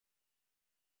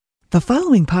The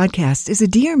following podcast is a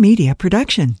Dear Media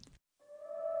production.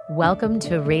 Welcome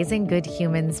to Raising Good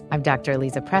Humans. I'm Dr.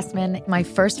 Aliza Pressman. My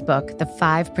first book, The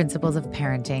 5 Principles of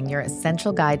Parenting, Your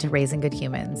Essential Guide to Raising Good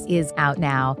Humans, is out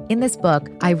now. In this book,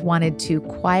 I've wanted to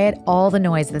quiet all the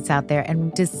noise that's out there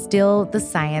and distill the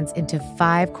science into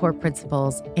 5 core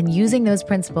principles. And using those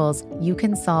principles, you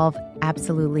can solve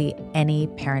absolutely any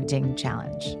parenting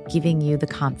challenge, giving you the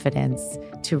confidence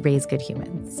to raise good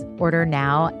humans. Order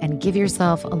now and give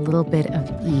yourself a little bit of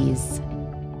ease.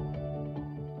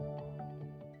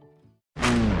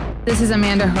 This is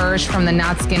Amanda Hirsch from the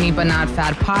Not Skinny But Not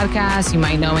Fat podcast. You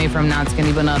might know me from Not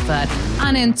Skinny But Not Fat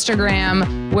on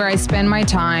Instagram, where I spend my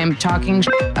time talking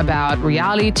about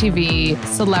reality TV,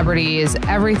 celebrities,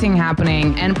 everything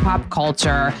happening, and pop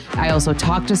culture. I also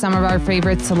talk to some of our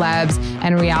favorite celebs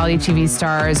and reality TV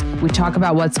stars. We talk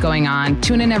about what's going on.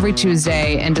 Tune in every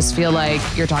Tuesday and just feel like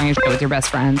you're talking shit with your best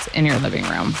friends in your living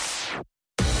room.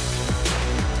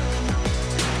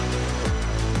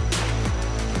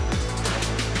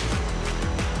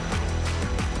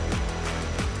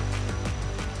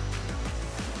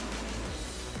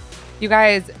 You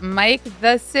guys, Mike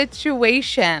the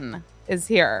Situation is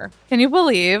here. Can you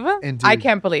believe? Indeed. I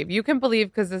can't believe. You can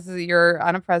believe because you're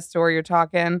on a press tour, you're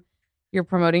talking, you're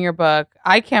promoting your book.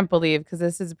 I can't believe because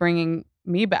this is bringing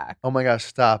me back. Oh my gosh,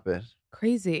 stop it.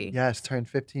 Crazy. Yes, turned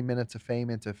 15 minutes of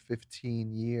fame into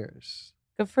 15 years.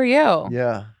 Good for you.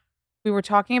 Yeah. We were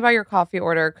talking about your coffee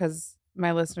order because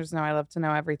my listeners know I love to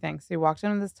know everything. So you walked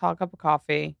in with this tall cup of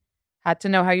coffee, had to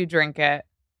know how you drink it.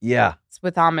 Yeah. It's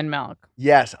with almond milk.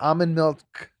 Yes, almond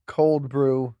milk, cold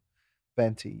brew,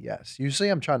 venti, yes. Usually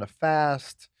I'm trying to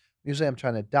fast. Usually I'm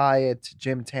trying to diet.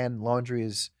 Gym, tan, laundry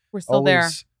is We're still there.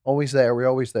 Always there. We're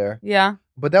always there. Yeah.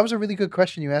 But that was a really good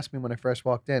question you asked me when I first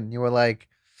walked in. You were like,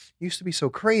 you used to be so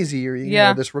crazy. You're, you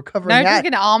know, this recovering Now you're addict.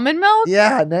 drinking almond milk?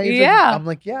 Yeah. Now you're Yeah. I'm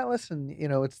like, yeah, listen, you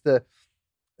know, it's the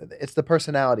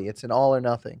personality. It's an all or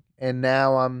nothing. And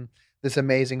now I'm this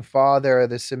amazing father,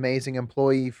 this amazing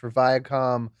employee for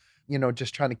Viacom, you know,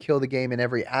 just trying to kill the game in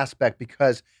every aspect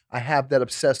because I have that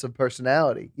obsessive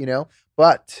personality, you know.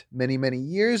 But many, many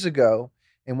years ago,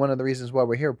 and one of the reasons why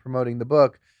we're here promoting the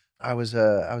book, I was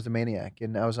a maniac,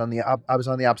 and I was on the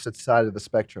opposite side of the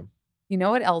spectrum. You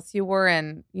know what else you were?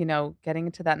 And, you know, getting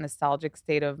into that nostalgic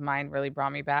state of mind really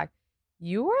brought me back.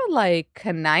 You were like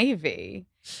conniving.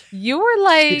 You were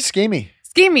like Schemy.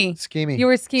 Schemy. You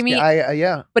were schemy.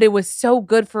 Yeah. But it was so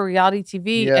good for reality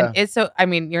TV. Yeah. And it's so, I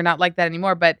mean, you're not like that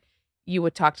anymore, but you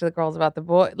would talk to the girls about the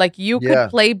boy. Like you could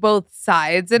play both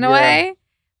sides in a way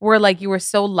where like you were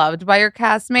so loved by your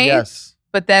castmates. Yes.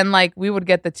 But then like we would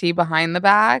get the tea behind the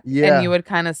back and you would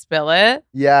kind of spill it.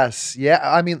 Yes. Yeah.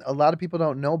 I mean, a lot of people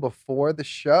don't know before the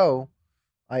show,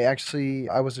 I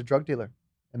was a drug dealer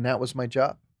and that was my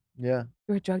job. Yeah. You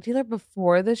were a drug dealer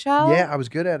before the show? Yeah. I was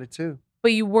good at it too.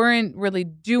 But you weren't really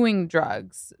doing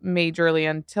drugs majorly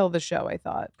until the show, I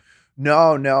thought.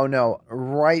 No.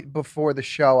 Right before the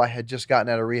show, I had just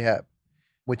gotten out of rehab,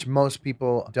 which most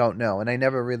people don't know. And I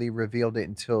never really revealed it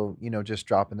until, you know, just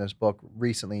dropping this book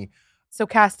recently. So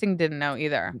casting didn't know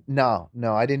either. No,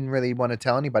 I didn't really want to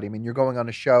tell anybody. I mean, you're going on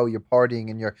a show, you're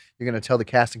partying, and you're going to tell the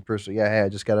casting person, yeah, hey, I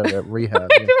just got out of rehab.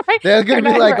 They're going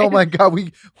to be like, oh my God,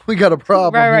 we got a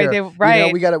problem here.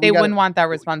 They wouldn't want that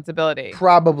responsibility.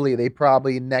 Probably.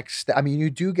 I mean, you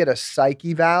do get a psych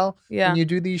eval when you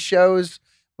do these shows,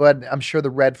 but I'm sure the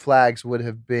red flags would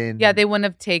have been. Yeah, they wouldn't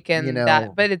have taken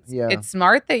that. But it's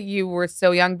smart that you were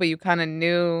so young, but you kind of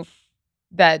knew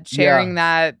that sharing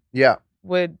that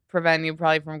would prevent you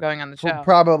probably from going on the show.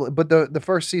 Probably. But the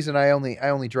first season, I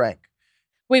only drank.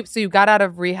 Wait, so you got out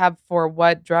of rehab for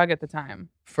what drug at the time?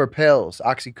 For pills,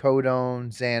 oxycodone,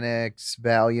 Xanax,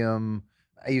 Valium.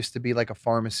 I used to be like a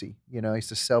pharmacy. You know, I used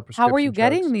to sell prescription How were you drugs.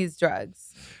 getting these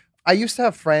drugs? I used to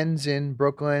have friends in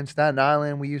Brooklyn, Staten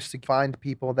Island. We used to find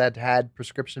people that had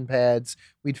prescription pads.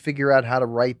 We'd figure out how to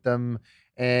write them.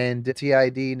 And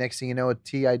TID, next thing you know,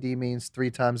 TID means 3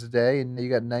 times a day. And you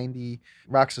got 90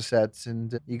 Roxasets.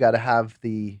 And you got to have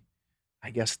the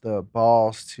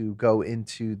balls to go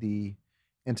into the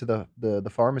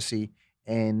pharmacy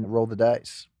and roll the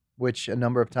dice, which a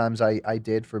number of times I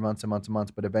did for months and months and months.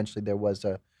 But eventually there was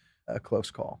a close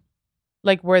call.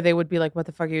 Like where they would be like, what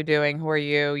the fuck are you doing? Who are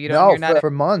you? For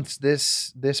months,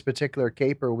 this particular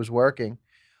caper was working.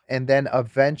 And then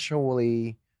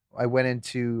eventually I went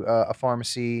into a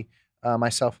pharmacy,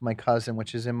 myself and my cousin,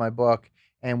 which is in my book.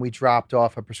 And we dropped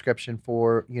off a prescription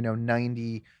for,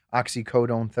 90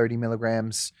 oxycodone, 30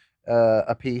 milligrams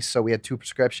a piece. So we had 2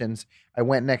 prescriptions. I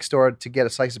went next door to get a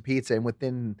slice of pizza. And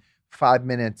within 5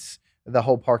 minutes, the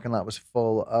whole parking lot was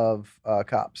full of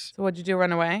cops. So what'd you do?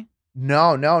 Run away?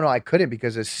 No, I couldn't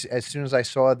because as soon as I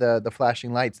saw the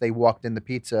flashing lights, they walked in the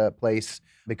pizza place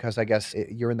because I guess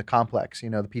you're in the complex.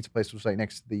 The pizza place was right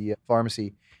next to the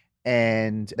pharmacy,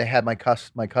 and they had my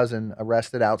cousin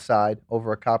arrested outside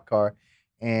over a cop car,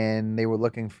 and they were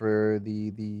looking for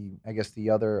the I guess the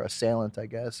other assailant, I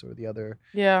guess, or the other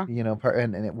Yeah. part,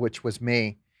 which was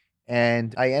me.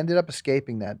 And I ended up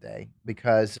escaping that day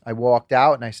because I walked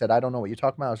out and I said, I don't know what you're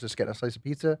talking about. I was just getting a slice of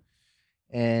pizza.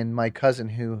 And my cousin,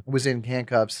 who was in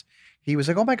handcuffs, he was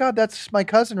like, "Oh my God, that's my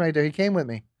cousin right there. He came with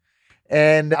me."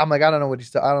 And I'm like, I don't know what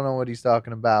he's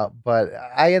talking about. But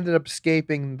I ended up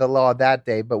escaping the law that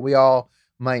day. But we all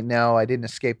might know I didn't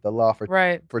escape the law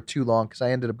Right. for too long because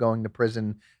I ended up going to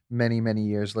prison many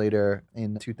years later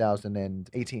in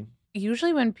 2018.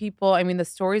 Usually when people, I mean, the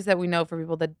stories that we know for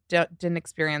people that didn't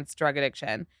experience drug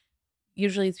addiction,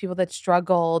 usually it's people that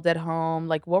struggled at home.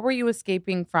 Like, what were you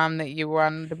escaping from that you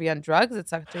wanted to be on drugs at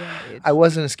such a young age? I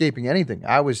wasn't escaping anything.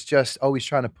 I was just always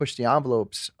trying to push the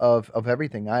envelopes of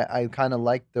everything. I kind of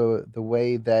liked the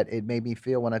way that it made me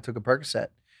feel when I took a Percocet.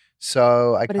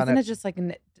 So I But kind isn't of, it just like,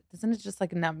 doesn't it just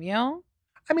like numb you?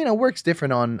 I mean, it works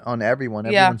different on everyone.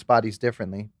 Yeah. Everyone's body's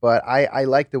differently. But I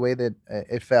like the way that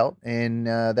it felt. And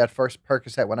that first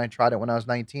Percocet, when I tried it when I was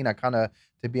 19, I kind of,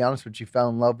 to be honest with you, fell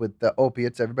in love with the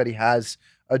opiates. Everybody has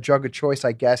a drug of choice,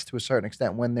 I guess, to a certain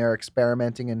extent when they're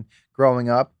experimenting and growing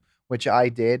up, which I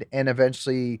did. And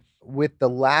eventually, with the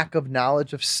lack of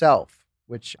knowledge of self,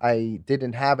 which I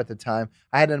didn't have at the time,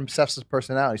 I had an obsessive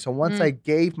personality. So once I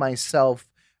gave myself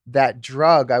that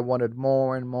drug, I wanted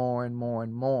more and more and more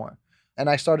and more. And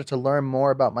I started to learn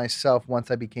more about myself once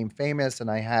I became famous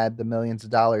and I had the millions of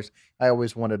dollars. I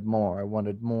always wanted more. I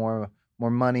wanted more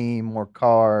money, more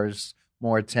cars,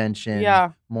 more attention,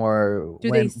 Yeah. more Do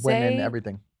they women, say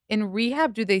everything. in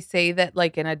rehab, do they say that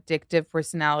like an addictive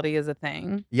personality is a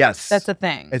thing? Yes. That's a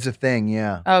thing. It's a thing,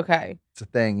 yeah. Okay. It's a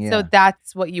thing, yeah. So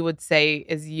that's what you would say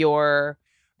is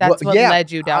that's what yeah,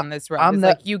 led you down this road. I'm It's not-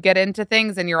 like you get into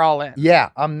things and you're all in. Yeah,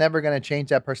 I'm never going to change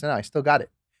that personality. I still got it,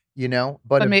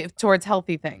 But towards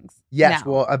healthy things. yes,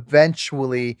 now. well,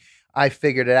 eventually I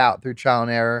figured it out through trial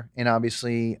and error and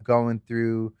obviously going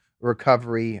through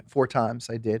recovery 4 times.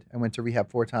 I went to rehab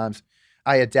 4 times.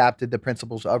 I adapted the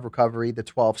principles of recovery, the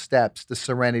 12 steps, the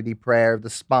serenity prayer, the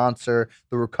sponsor,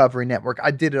 the recovery network. I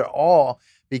did it all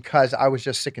because I was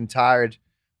just sick and tired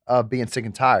of being sick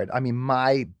and tired. I mean,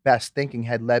 my best thinking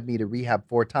had led me to rehab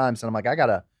 4 times and I'm like, I got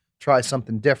to try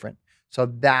something different. So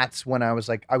that's when I was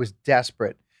like, I was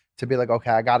desperate to be like,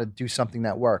 okay, I got to do something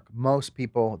that work. Most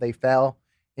people, they fail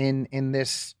in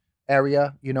this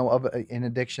area, of in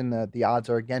addiction. The odds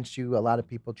are against you. A lot of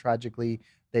people tragically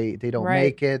they don't Right.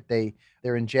 make it.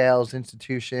 They're in jails,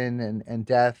 institution, and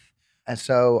death. And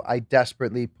so I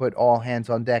desperately put all hands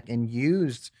on deck and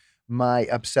used my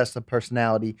obsessive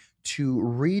personality to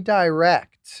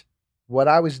redirect what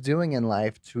I was doing in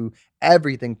life to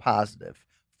everything positive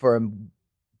for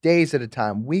days at a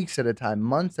time, weeks at a time,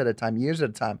 months at a time, years at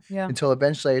a time, Yeah. until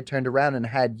eventually I turned around and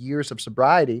had years of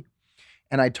sobriety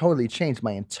and I totally changed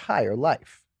my entire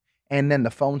life. And then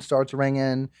the phone starts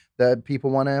ringing, the people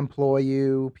want to employ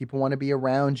you, people want to be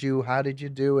around you. How did you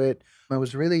do it? It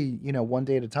was really, one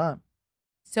day at a time.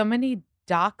 So many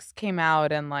docs came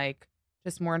out and like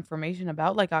just more information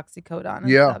about like oxycodone and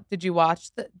Yeah. stuff. Did you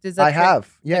watch I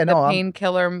have. Yeah, like, no, the I'm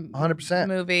painkiller 100%.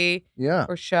 movie Yeah.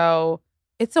 or show?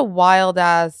 It's a wild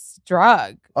ass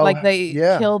drug. Oh, Like they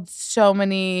yeah. killed so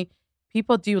many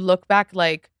people. Do you look back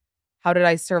like, how did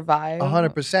I survive?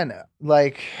 100%.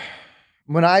 Like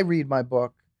when I read my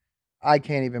book, I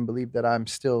can't even believe that I'm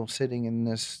still sitting in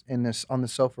this on the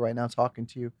sofa right now talking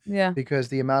to you Yeah. because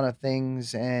the amount of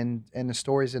things and the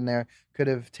stories in there could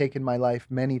have taken my life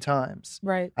many times.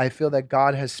 Right. I feel that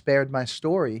God has spared my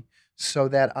story so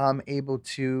that I'm able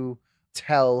to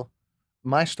tell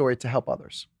my story to help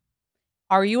others.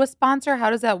 Are you a sponsor? How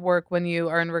does that work when you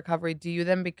are in recovery? Do you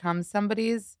then become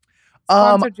somebody's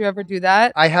Um, sponsor? Do you ever do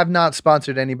that? I have not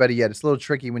sponsored anybody yet. It's a little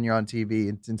tricky when you're on TV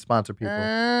and sponsor people.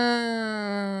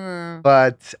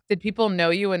 But Did people know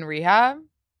you in rehab?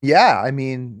 yeah, I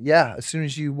mean, yeah, as soon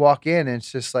as you walk in,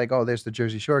 it's just like, oh, there's the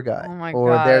Jersey Shore guy. Oh my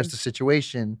or there's gosh. the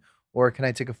situation. Or can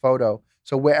I take a photo?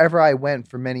 So wherever I went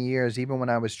for many years, even when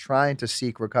I was trying to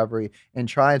seek recovery and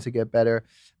trying to get better,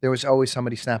 there was always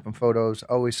somebody snapping photos,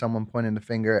 always someone pointing the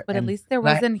finger. But at and- least there and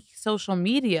I- wasn't social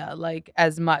media like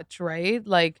as much, right?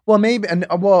 Like, Well, maybe, and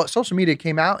social media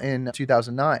came out in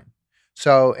 2009.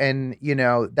 So, and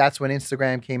that's when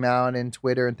Instagram came out and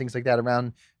Twitter and things like that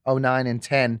around 09 and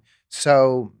 10.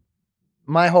 So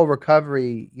my whole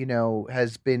recovery,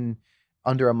 has been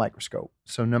under a microscope.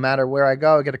 So no matter where I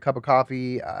go, I get a cup of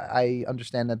coffee, I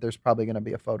understand that there's probably going to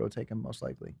be a photo taken most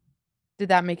likely. Did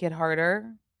that make it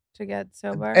harder to get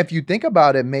sober? If you think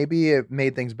about it, maybe it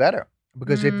made things better.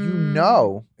 Because if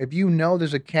you know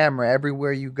there's a camera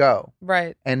everywhere you go,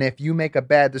 right, and if you make a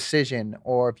bad decision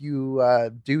or if you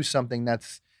do something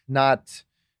that's not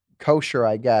kosher,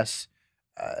 I guess,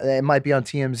 it might be on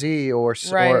TMZ or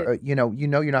right, you know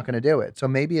you're not going to do it. So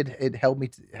maybe it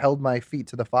held my feet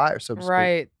to the fire, so to speak.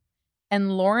 right.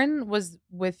 And Lauren was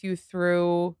with you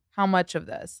through how much of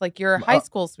this? Like your high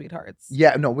school sweethearts?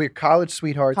 Yeah, no, we're college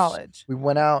sweethearts. College. We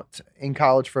went out in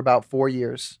college for about 4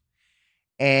 years.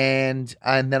 And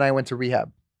then I went to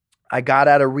rehab. I got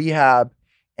out of rehab,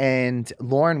 and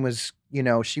Lauren was,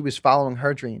 she was following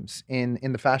her dreams in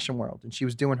the fashion world, and she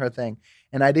was doing her thing.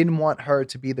 And I didn't want her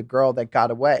to be the girl that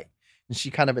got away. And she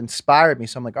kind of inspired me.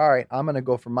 So I'm like, all right, I'm going to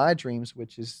go for my dreams,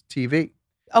 which is TV.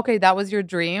 Okay, that was your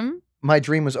dream? My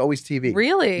dream was always TV.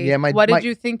 Really? Yeah. What did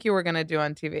you think you were going to do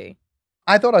on TV?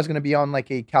 I thought I was going to be on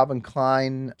like a Calvin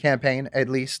Klein campaign, at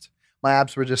least. My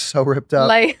abs were just so ripped up.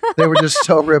 They were just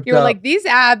so ripped up. You were like, these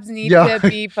abs need to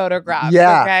be photographed.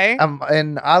 Yeah. Okay.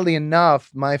 And oddly enough,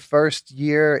 my first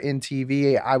year in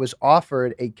TV, I was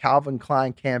offered a Calvin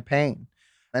Klein campaign,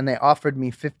 and they offered me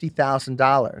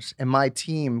 $50,000, and my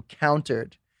team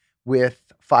countered with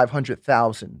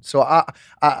 500,000. So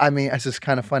I mean, it's just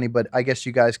kind of funny, but I guess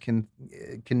you guys can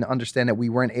understand that we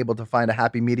weren't able to find a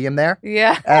happy medium there.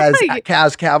 Yeah.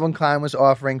 As Calvin Klein was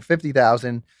offering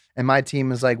 50,000. And my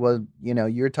team is like, well,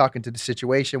 you're talking to the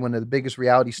situation. One of the biggest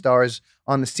reality stars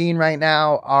on the scene right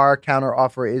now. Our counter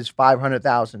offer is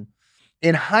 500,000.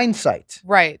 In hindsight,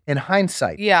 right?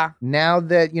 Yeah. Now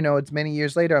that it's many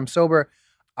years later, I'm sober.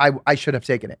 I should have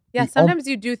taken it. Yeah. Sometimes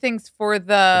you do things for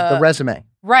the resume,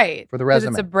 right? For the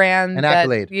resume, it's a brand, an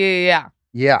accolade.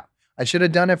 Yeah. I should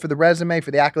have done it for the resume,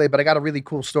 for the accolade. But I got a really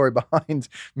cool story behind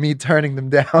me turning them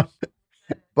down.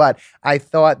 But I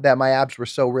thought that my abs were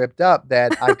so ripped up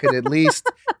that I could at least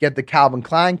get the Calvin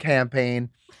Klein campaign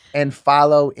and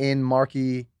follow in Mark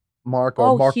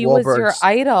Wahlberg's. He was your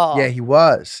idol. Yeah, he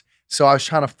was. So I was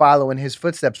trying to follow in his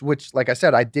footsteps, which, like I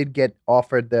said, I did get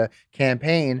offered the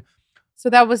campaign. So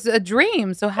that was a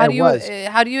dream. So how do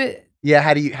you? Yeah,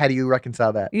 how do you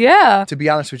reconcile that? Yeah. To be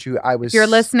honest with you, If you're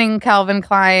listening, Calvin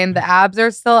Klein, the abs are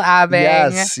still abbing.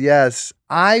 Yes.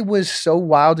 I was so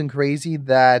wild and crazy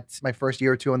that my first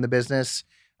year or two in the business,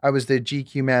 I was the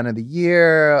GQ Man of the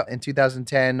Year in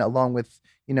 2010, along with,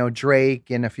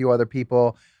 Drake and a few other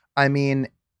people. I mean,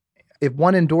 if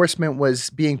one endorsement was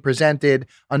being presented,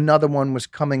 another one was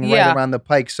coming right around the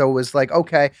pike. So it was like,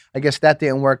 okay, I guess that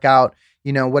didn't work out.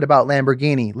 What about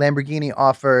Lamborghini? Lamborghini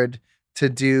offered to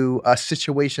do a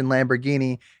Situation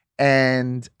Lamborghini,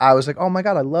 and I was like, oh my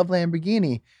God, I love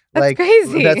Lamborghini. That's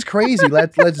crazy. That's crazy.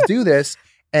 Let's do this.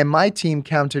 And my team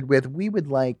countered with, we would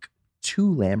like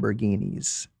 2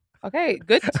 Lamborghinis. Okay,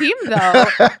 good team though.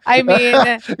 I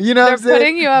mean, they're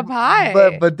putting you up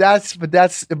high. But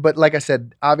like I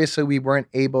said, obviously we weren't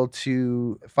able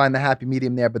to find the happy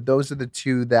medium there. But those are the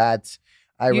 2 that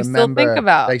I remember.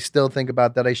 I still think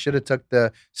about that. I should have took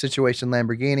the Situation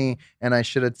Lamborghini, and I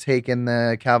should have taken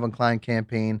the Calvin Klein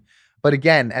campaign. But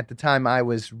again, at the time, I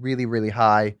was really, really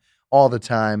high all the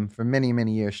time for many,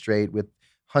 many years straight with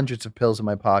hundreds of pills in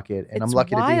my pocket. And I'm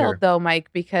lucky to be here. It's wild though,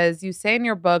 Mike, because you say in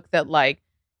your book that like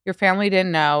your family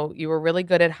didn't know, you were really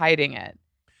good at hiding it.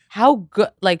 How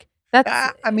good? Like that's.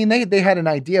 I mean, they had an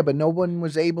idea, but no one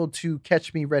was able to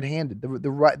catch me red-handed.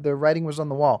 The writing was on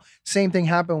the wall. Same thing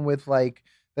happened with like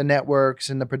the networks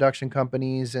and the production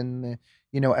companies and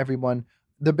everyone.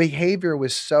 The behavior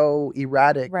was so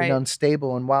erratic and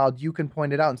unstable and wild. You can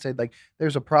point it out and say like,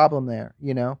 there's a problem there,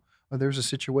 or there's a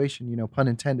situation, pun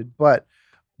intended. But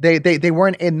they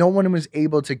weren't, and no one was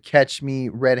able to catch me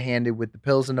red-handed with the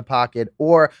pills in the pocket.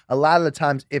 Or a lot of the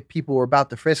times, if people were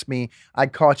about to frisk me, I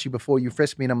caught you before you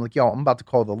frisked me, and I'm like, yo, I'm about to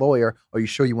call the lawyer. Are you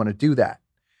sure you want to do that?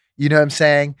 You know what I'm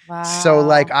saying? Wow. So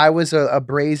like I was a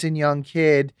brazen young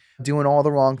kid doing all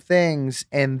the wrong things.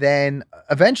 And then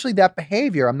eventually that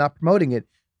behavior, I'm not promoting it,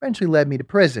 eventually led me to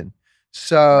prison.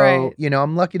 So,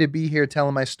 I'm lucky to be here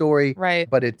telling my story,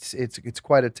 but it's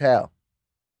quite a tale.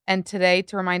 And today,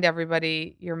 to remind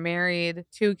everybody, you're married,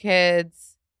 2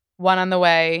 kids, 1 on the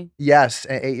way. Yes.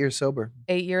 8 years sober.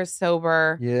 8 years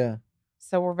sober. Yeah.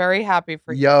 So we're very happy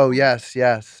for you. Yo, yes.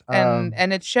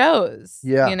 And it shows,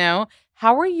 Yeah.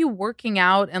 How are you working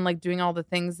out and like doing all the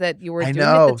things that you were doing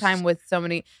at the time with so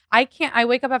many? I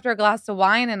wake up after a glass of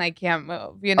wine and I can't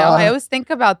move, I always think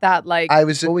about that. Like I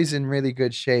was always in really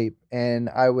good shape, and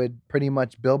I would pretty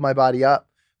much build my body up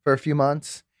for a few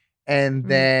months, and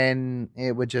then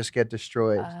it would just get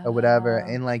destroyed or whatever.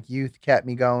 And like youth kept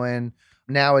me going.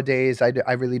 Nowadays,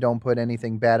 I really don't put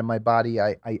anything bad in my body.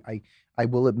 I I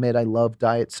will admit I love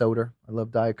diet soda. I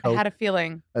love Diet Coke. I had a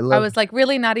feeling. I I was like,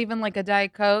 really, not even like a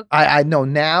Diet Coke? I know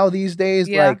now these days,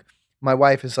 Yeah. like my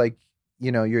wife is like,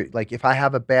 you're like, if I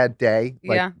have a bad day,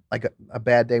 like a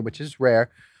bad day, which is rare,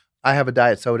 I have a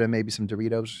diet soda, maybe some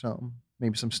Doritos or something,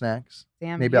 maybe some snacks.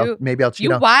 Damn, Maybe I'll cheat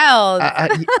you on. wild.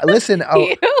 Listen,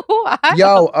 You wild.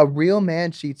 yo, a real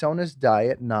man cheats on his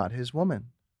diet, not his woman.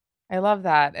 I love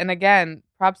that. And again,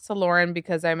 props to Lauren,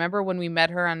 because I remember when we met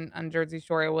her on Jersey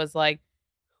Shore, it was like,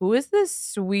 who is this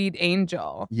sweet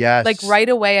angel? Yes. Like right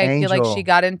away, I feel like Angel. she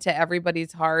got into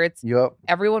everybody's hearts. Yup.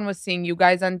 Everyone was seeing you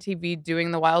guys on TV doing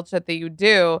the wild shit that you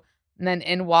do. And then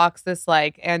in walks this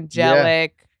like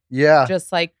angelic, Yeah.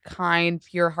 just like kind,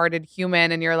 pure-hearted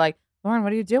human. And you're like, Lauren,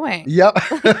 what are you doing? Yep.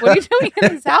 What are you doing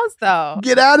in this house though?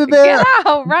 Get out of there. Get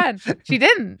out, run. She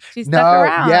didn't. She stuck No,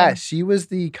 around. yeah, she was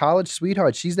the college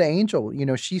sweetheart. She's the angel.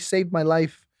 She saved my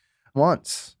life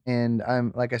once. And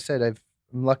I'm, like I said, I'm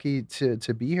lucky to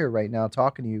be here right now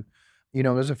talking to you.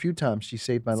 There's a few times she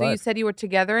saved my So life. you said you were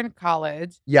together in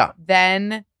college. Yeah.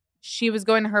 Then she was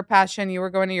going to her passion. You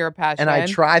were going to your passion. And I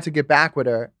tried to get back with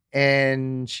her.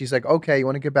 And she's like, okay, you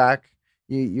want to get back?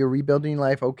 You're rebuilding your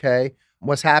life. Okay.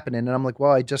 What's happening? And I'm like,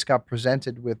 well, I just got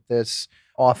presented with this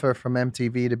offer from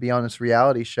MTV to be on this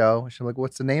reality show. She's like,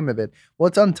 what's the name of it? Well,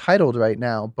 it's untitled right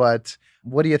now, but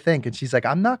what do you think? And she's like,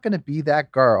 I'm not going to be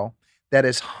that girl that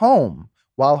is home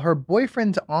while her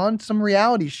boyfriend's on some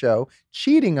reality show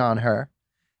cheating on her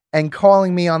and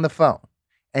calling me on the phone.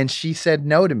 And she said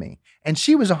no to me. And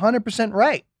she was 100%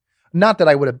 right. Not that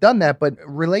I would have done that, but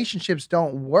relationships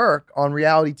don't work on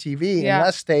reality TV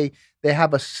unless they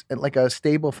have a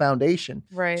stable foundation.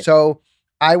 Right. So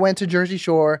I went to Jersey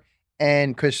Shore,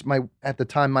 and because at the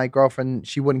time my girlfriend,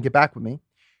 she wouldn't get back with me,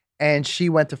 and she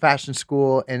went to fashion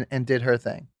school and did her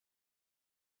thing.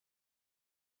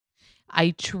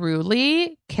 I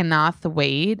truly cannot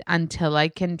wait until I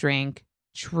can drink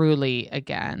Truly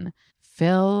again.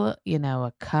 Fill,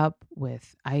 a cup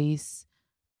with ice,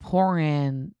 pour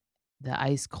in the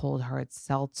ice cold hard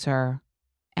seltzer,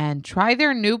 and try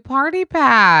their new party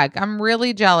pack. I'm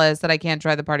really jealous that I can't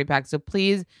try the party pack, so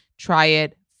please try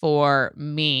it for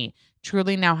me.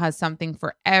 Truly now has something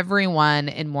for everyone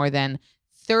in more than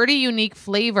 30 unique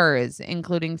flavors,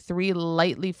 including 3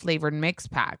 lightly flavored mix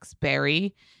packs,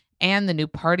 berry, and the new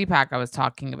party pack I was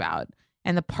talking about.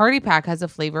 And the party pack has a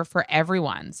flavor for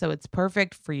everyone, so it's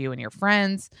perfect for you and your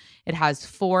friends. It has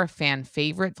 4 fan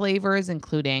favorite flavors,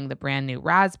 including the brand new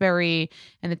raspberry,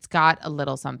 and it's got a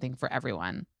little something for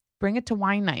everyone. Bring it to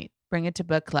wine night. Bring it to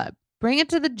book club. Bring it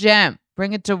to the gym.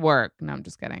 Bring it to work. No, I'm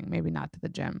just kidding. Maybe not to the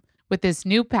gym. With this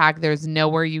new pack, there's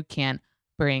nowhere you can't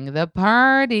bring the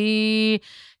party.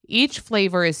 Each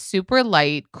flavor is super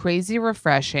light, crazy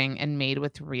refreshing, and made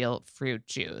with real fruit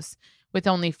juice. With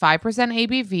only 5%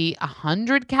 ABV,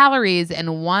 100 calories,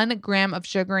 and 1 gram of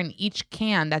sugar in each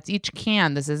can. That's each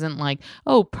can. This isn't like,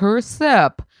 per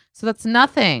sip. So that's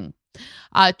nothing.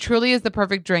 Truly is the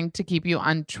perfect drink to keep you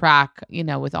on track,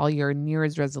 with all your New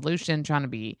Year's resolution, trying to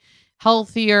be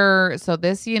healthier. So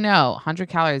this, 100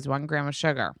 calories, 1 gram of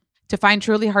sugar. To find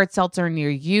Truly Hard Seltzer near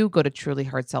you, go to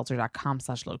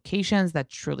trulyhardseltzer.com/locations.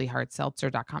 That's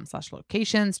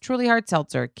trulyhardseltzer.com/locations. Truly Hard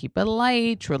Seltzer. Keep it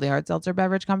light. Truly Hard Seltzer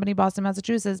Beverage Company, Boston,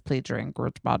 Massachusetts. Please drink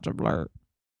responsibly.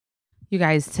 You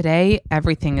guys, today,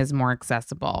 everything is more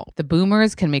accessible. The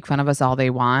boomers can make fun of us all they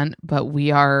want, but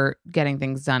we are getting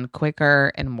things done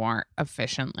quicker and more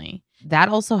efficiently. That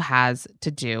also has to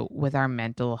do with our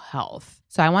mental health.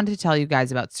 So I wanted to tell you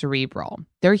guys about Cerebral.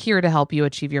 They're here to help you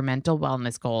achieve your mental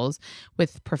wellness goals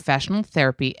with professional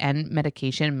therapy and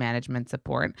medication management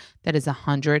support that is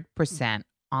 100%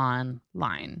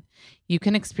 online. You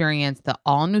can experience the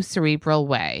all-new Cerebral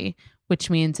way, which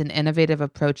means an innovative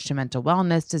approach to mental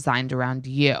wellness designed around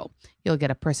you. You'll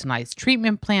get a personalized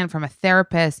treatment plan from a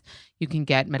therapist. You can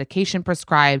get medication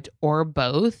prescribed or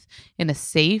both in a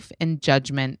safe and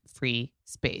judgment-free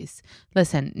space.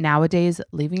 Listen, nowadays,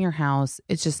 leaving your house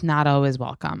is just not always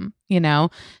welcome.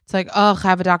 It's like, I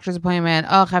have a doctor's appointment.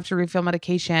 I have to refill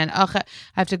medication. I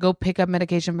have to go pick up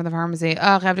medication from the pharmacy.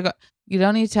 I have to go. You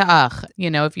don't need to,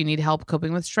 if you need help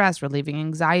coping with stress, relieving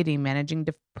anxiety, managing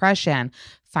depression,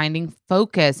 finding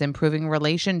focus, improving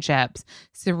relationships,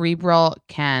 Cerebral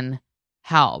can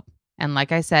help. And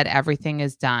like I said, everything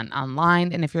is done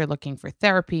online. And if you're looking for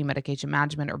therapy, medication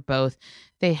management, or both,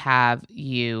 they have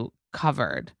you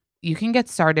covered. You can get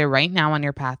started right now on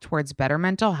your path towards better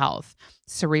mental health.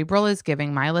 Cerebral is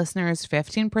giving my listeners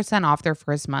 15% off their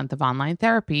first month of online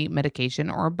therapy, medication,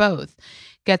 or both.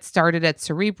 Get started at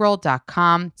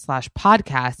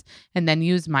Cerebral.com/podcast and then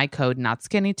use my code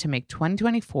NOTSKINNY to make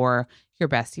 2024 your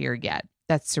best year yet.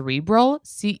 That's Cerebral,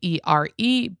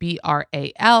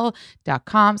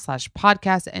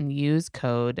 CEREBRAL.com/podcast and use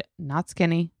code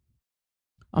NOTSKINNY.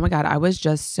 Oh my God, I was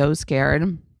just so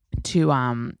scared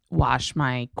to wash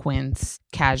my Quince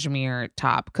cashmere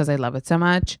top because I love it so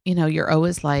much. You know, you're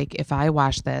always like, if I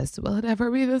wash this, will it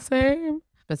ever be the same?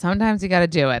 But sometimes you got to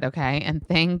do it, okay? And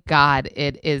thank God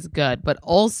it is good. But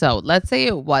also, let's say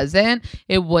it wasn't,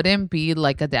 it wouldn't be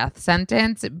like a death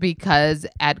sentence because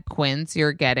at Quince,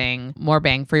 you're getting more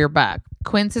bang for your buck.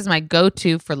 Quince is my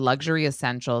go-to for luxury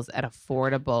essentials at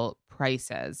affordable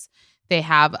prices. They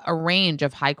have a range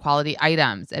of high-quality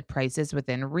items at prices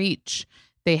within reach.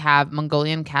 They have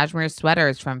Mongolian cashmere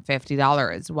sweaters from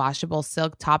 $50, washable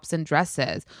silk tops and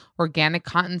dresses, organic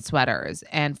cotton sweaters,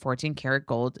 and 14-karat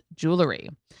gold jewelry.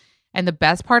 And the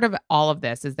best part of all of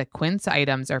this is that Quince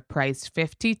items are priced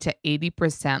 50 to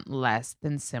 80% less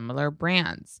than similar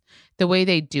brands. The way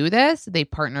they do this, they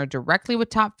partner directly with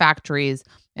top factories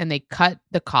and they cut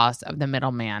the cost of the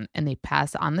middleman and they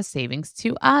pass on the savings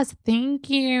to us. Thank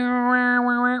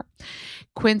you.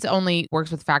 Quince only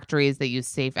works with factories that use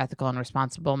safe, ethical, and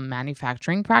responsible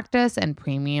manufacturing practice and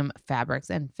premium fabrics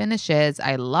and finishes.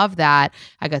 I love that.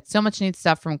 I got so much neat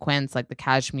stuff from Quince, like the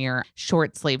cashmere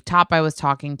short sleeve top I was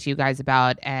talking to you guys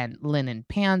about and linen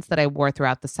pants that I wore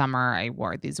throughout the summer. I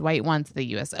wore these white ones to the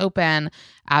US Open.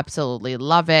 Absolutely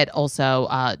love it. Also,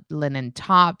 linen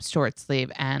top, short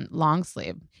sleeve, and long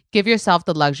sleeve. Give yourself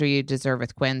the luxury you deserve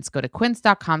with Quince. Go to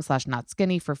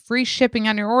quince.com/notskinny for free shipping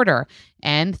on your order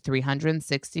and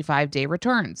 365-day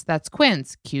returns. That's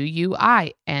Quince,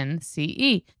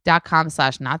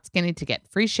 QUINCE.com/notskinny to get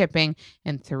free shipping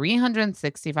and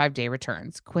 365-day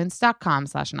returns.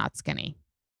 Quince.com/notskinny.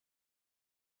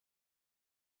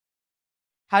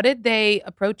 How did they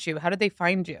approach you? How did they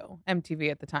find you,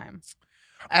 MTV at the time?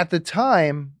 At the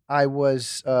time, I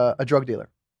was a drug dealer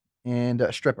and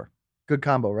a stripper. Good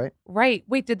combo, right? Right.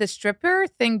 Wait, did the stripper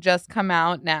thing just come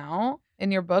out now in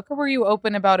your book, or were you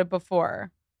open about it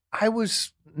before? I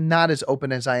was not as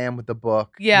open as I am with the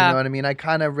book. Yeah. You know what I mean? I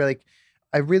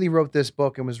really wrote this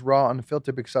book and was raw,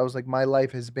 unfiltered, because I was like, my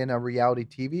life has been a reality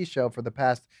TV show for the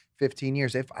past 15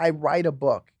 years. If I write a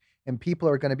book and people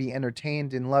are going to be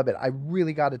entertained and love it, I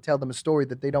really got to tell them a story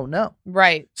that they don't know.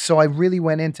 Right. So I really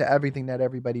went into everything that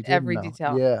everybody didn't Every know.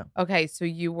 detail. Yeah. Okay, so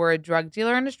you were a drug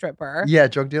dealer and a stripper. Yeah,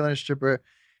 drug dealer and a stripper.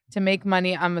 To make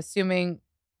money, I'm assuming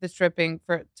the stripping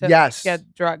to Yes.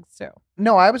 get drugs too.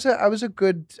 No, I was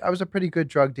a pretty good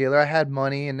drug dealer. I had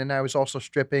money, and then I was also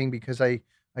stripping because I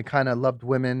kind of loved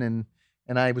women,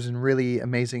 and I was in really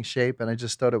amazing shape, and I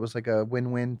just thought it was like a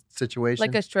win-win situation.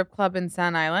 Like a strip club in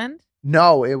Staten Island?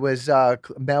 No, it was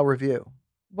Male Review.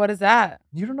 What is that?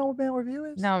 You don't know what Male Review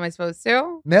is? No, am I supposed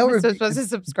to? Male Am I Review. supposed to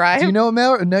subscribe? Do you know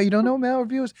what No, you don't know what Male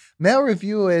Review is? Male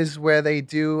Review is where they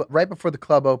do, right before the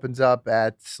club opens up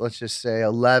at, let's just say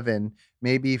 11,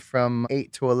 maybe from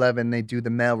 8 to 11, they do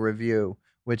the Male Review,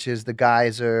 which is the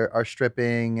guys are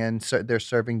stripping and they're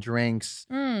serving drinks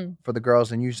for the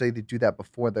girls, and usually they do that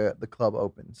before the club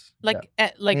opens. Like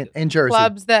in Jersey.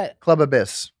 clubs that Club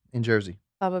Abyss in Jersey.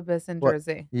 Club Abyss in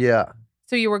Jersey. Yeah.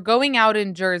 So you were going out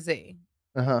in Jersey.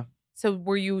 Uh-huh. So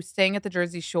were you staying at the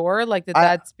Jersey Shore? Like, did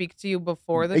that speak to you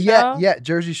before the show? show? Yeah.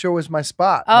 Jersey Shore was my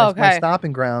spot. Oh, my okay.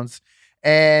 stopping grounds.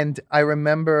 And I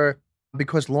remember,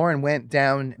 because Lauren went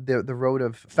down the road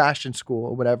of fashion school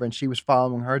or whatever, and she was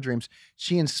following her dreams,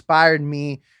 she inspired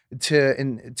me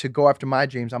to go after my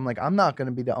dreams. I'm like, I'm not going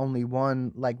to be the only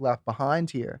one like left behind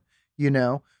here, you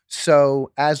know?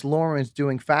 So as Lauren's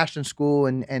doing fashion school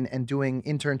and doing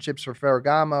internships for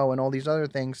Ferragamo and all these other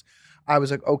things, I was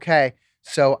like, okay,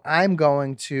 so I'm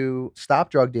going to stop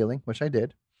drug dealing, which I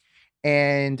did.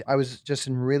 And I was just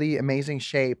in really amazing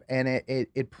shape. And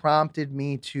it prompted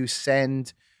me to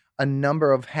send a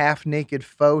number of half-naked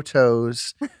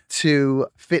photos to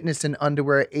fitness and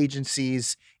underwear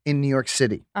agencies in New York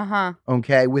City. Uh-huh.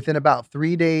 Okay. Within about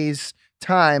 3 days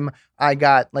time, I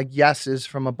got like yeses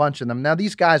from a bunch of them. Now,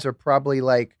 these guys are probably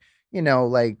like, you know,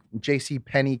 like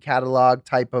JCPenney catalog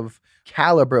type of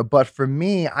caliber. But for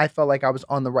me, I felt like I was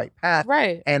on the right path.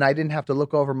 Right. And I didn't have to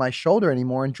look over my shoulder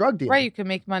anymore in drug dealing. Right. You can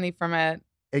make money from it.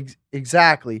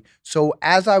 Exactly. So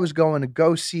as I was going to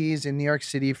go-sees in New York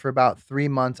City for about 3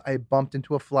 months, I bumped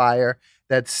into a flyer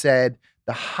that said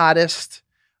the hottest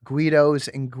Guidos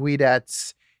and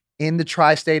Guidettes in the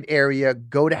tri-state area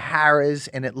go to Harrah's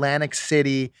in Atlantic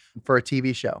City for a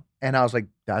TV show. And I was like,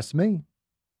 that's me.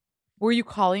 Were you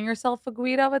calling yourself a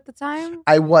Guido at the time?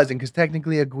 I wasn't, because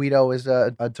technically a Guido is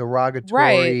a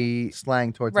derogatory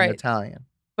slang towards an Italian.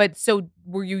 But so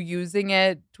were you using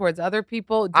it towards other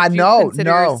people? Did I you know, consider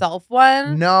no. yourself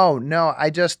one? No. I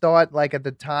just thought like at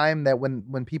the time that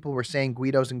when people were saying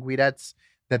Guidos and Guidettes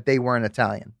that they weren't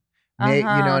Italian. You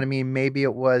know what I mean? Maybe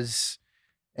it was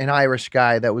an Irish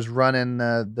guy that was running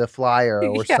the flyer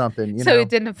or something. You so know? it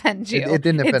didn't offend you. It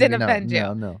didn't offend me.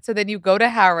 you. No. So then you go to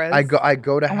Harrah's. I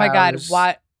go to Oh my Harrah's. God,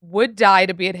 what would die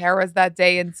to be at Harrah's that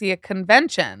day and see a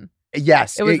convention?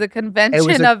 Yes. It was a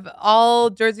convention of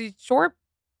all Jersey Shore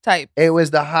types. It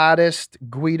was the hottest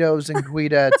Guidos and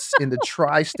Guidettes in the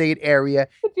tri-state area.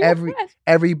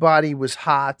 Everybody was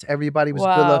hot. Everybody was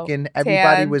good looking.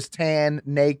 Everybody was tan,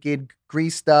 naked,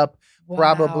 greased up,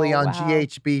 probably on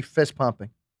GHB fist pumping.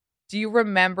 Do you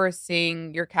remember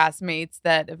seeing your castmates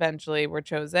that eventually were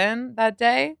chosen that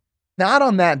day? Not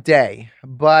on that day,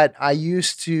 but I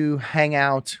used to hang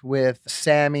out with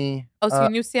Sammy. Oh, so you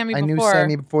knew Sammy before? I knew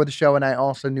Sammy before the show, and I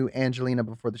also knew Angelina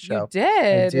before the show. You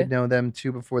did? I did know them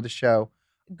too before the show.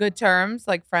 Good terms,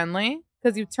 like friendly?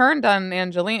 Because you turned on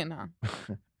Angelina.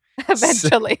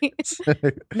 Eventually.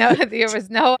 No, there was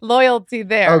no loyalty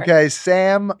there. Okay,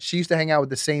 Sam, she used to hang out with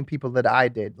the same people that I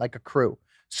did, like a crew.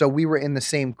 So we were in the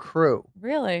same crew.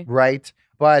 Really? Right?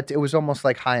 But it was almost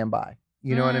like high and by.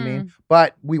 You know what I mean?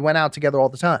 But we went out together all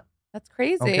the time. That's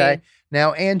crazy. Okay.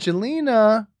 Now,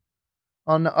 Angelina,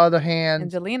 on the other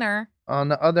hand,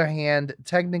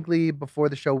 technically before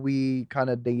the show, we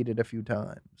kind of dated a few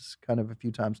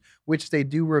times, which they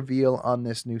do reveal on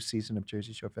this new season of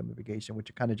Jersey Shore Family Vacation,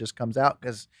 which it kind of just comes out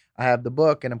because I have the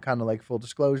book and I'm kind of like full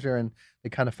disclosure, and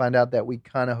they kind of find out that we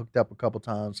kind of hooked up a couple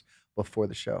times before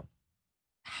the show.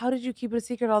 How did you keep it a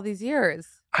secret all these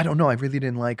years? I don't know. I really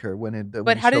didn't like her when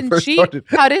how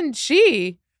didn't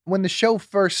she? When the show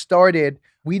first started,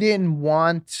 we didn't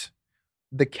want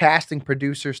the casting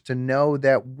producers to know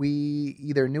that we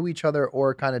either knew each other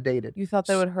or kind of dated. You thought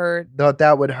that would hurt? Thought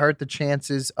that would hurt the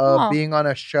chances of being on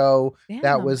a show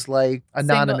that was like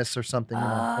anonymous or something. You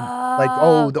know? Like,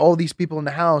 all these people in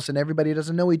the house and everybody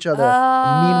doesn't know each other.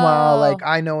 And meanwhile, like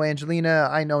I know Angelina,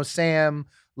 I know Sam,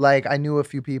 like I knew a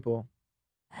few people.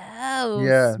 Oh,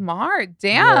 yeah. Smart.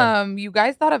 Damn. Yeah. You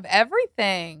guys thought of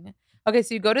everything. Okay,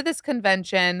 so you go to this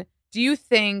convention. Do you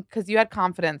think, because you had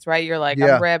confidence, right? You're like,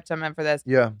 I'm ripped. I'm meant for this.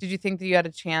 Yeah. Did you think that you had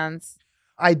a chance?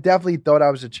 I definitely thought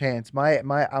I was a chance. My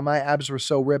abs were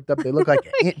so ripped up. They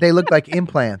looked like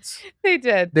implants. They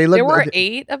did. There were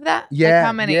 8 of that? Yeah. Like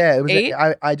how many? Yeah. It was 8?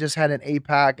 I just had an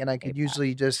 8-pack and I could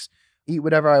usually just eat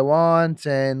whatever I want.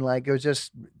 And like, it was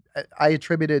just, I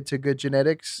attributed it to good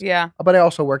genetics. Yeah. But I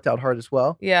also worked out hard as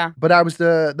well. Yeah. But I was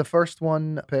the first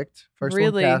one picked, first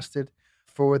one casted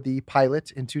for the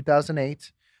pilot in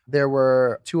 2008. There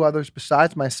were 2 others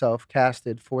besides myself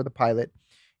casted for the pilot.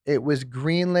 It was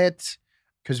greenlit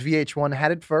because VH1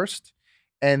 had it first.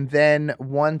 And then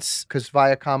once, because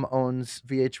Viacom owns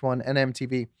VH1 and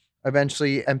MTV,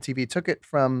 eventually MTV took it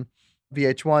from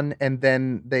VH1 and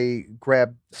then they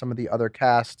grabbed some of the other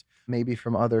cast, maybe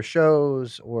from other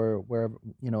shows or wherever,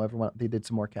 everyone, they did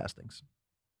some more castings.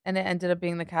 And it ended up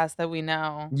being the cast that we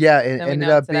know. Yeah, it ended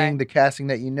up being the casting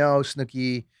that you know,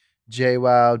 Snooki,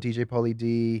 JWoww, DJ Pauly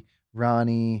D,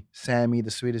 Ronnie, Sammy,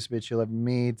 the sweetest bitch you'll ever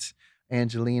meet,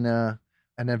 Angelina,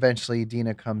 and eventually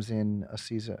Dina comes in a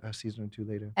season or 2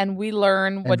 later. And we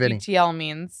learn what Vinny. GTL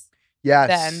means. Yes.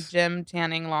 Then gym,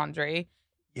 tanning, laundry.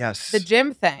 Yes. The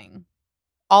gym thing.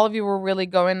 All of you were really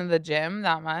going to the gym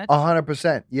that much?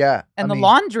 100%, yeah. And the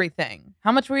laundry thing.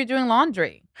 How much were you doing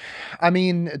laundry? I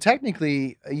mean,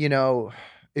 technically,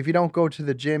 if you don't go to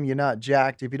the gym, you're not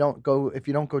jacked. If you don't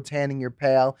go tanning, you're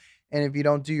pale. And if you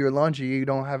don't do your laundry, you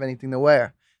don't have anything to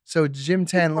wear. So gym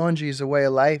tan laundry is a way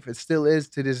of life. It still is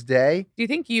to this day. Do you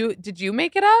think did you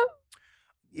make it up?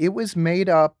 It was made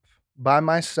up by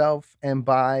myself and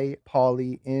by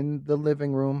Pauly in the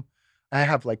living room. I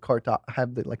have like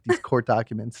these court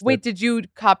documents. Wait, did you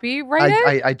copyright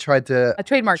it? I tried to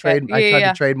trademark it. I tried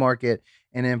to trademark it,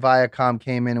 and then Viacom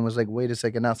came in and was like, "Wait a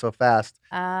second, not so fast,"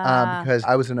 because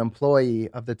I was an employee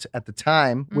of at the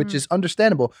time, which is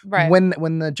understandable. Right.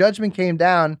 When the judgment came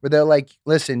down, where they're like,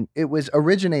 "Listen, it was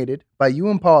originated by you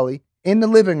and Pauly in the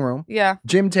living room,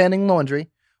 gym tanning laundry,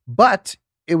 but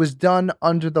it was done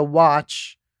under the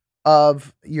watch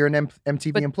of you're an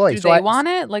MTV employee." Do they want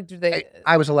it? Like, do they?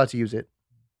 I was allowed to use it.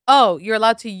 Oh, you're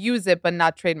allowed to use it, but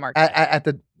not trademark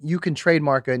it. You can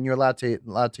trademark it and you're allowed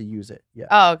to use it. Yeah.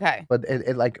 Oh, okay. But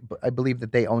I believe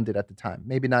that they owned it at the time.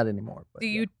 Maybe not anymore. But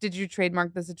did you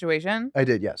trademark the situation? I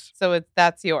did, yes. So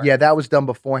that's yours. Yeah, that was done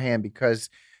beforehand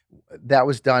because that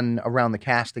was done around the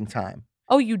casting time.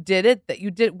 Oh, you did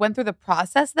it? Went through the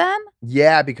process then?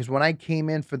 Yeah, because when I came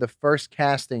in for the first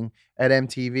casting at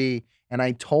MTV and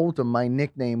I told them my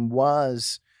nickname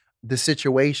was the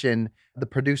situation, the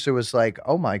producer was like,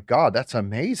 "Oh my God, that's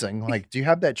amazing. Like, do you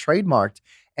have that trademarked?"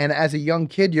 And as a young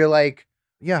kid, you're like,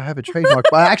 "Yeah, I have a trademark."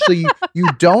 But actually, you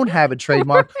don't have a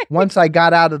trademark. Once I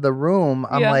got out of the room,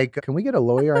 I'm like, "Can we get a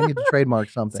lawyer? I need to trademark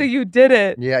something." So you did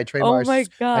it. Yeah, I trademarked. Oh my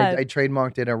God. I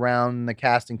trademarked it around the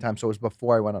casting time, so it was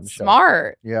before I went on the show.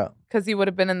 Smart. Yeah, Because you would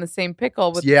have been in the same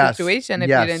pickle with Yes. the situation if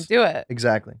Yes. you didn't do it.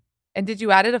 exactly. And did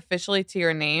you add it officially to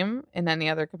your name in any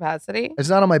other capacity? It's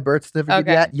not on my birth certificate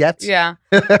Okay. yet. Yeah.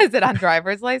 Is it on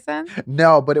driver's license?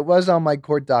 No, but it was on my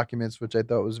court documents, which I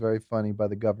thought was very funny by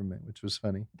the government, which was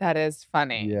funny. That is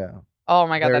funny. Yeah, Oh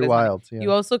my God, very that is funny. wild. Yeah.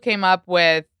 You also came up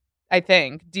with, I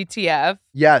think, DTF,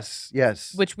 Yes.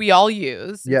 which we all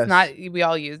use. Yes. It's not we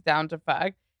all use down to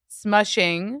fuck.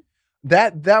 Smushing.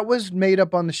 That was made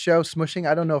up on the show. Smushing.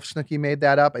 I don't know if Snooki made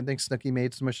that up. I think Snooki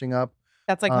made Smushing up.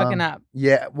 That's like hooking up.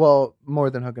 Yeah. Well, more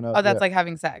than hooking up. Oh, that's yeah. like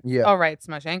having sex. Yeah. Oh, right.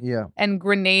 Smushing. Yeah. And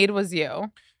grenade was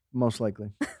you. Most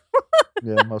likely.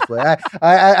 Yeah, most likely.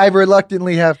 I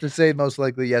reluctantly have to say most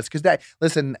likely yes, because that.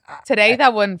 Listen, Today,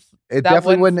 that wouldn't. it that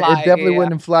definitely wouldn't wouldn't. fly, It definitely yeah.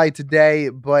 wouldn't fly today.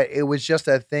 But it was just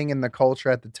a thing in the culture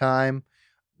at the time.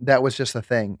 That was just a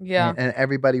thing. Yeah. And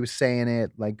everybody was saying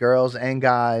it, like girls and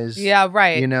guys. Yeah,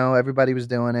 right. You know, everybody was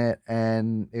doing it,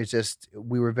 and it's just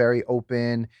we were very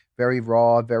open, very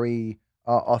raw, very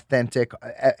authentic.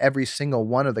 Every single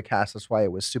one of the cast. That's why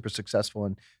it was super successful,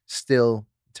 and still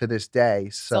to this day.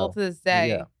 So Still to this day.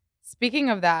 yeah. Speaking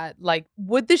of that, like,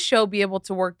 would the show be able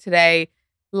to work today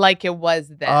like it was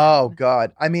then? Oh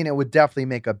God, I mean, it would definitely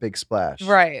make a big splash.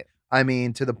 Right. I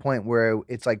mean, to the point where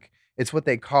it's like it's what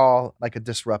they call like a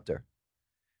disruptor,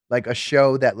 like a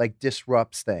show that like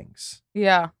disrupts things.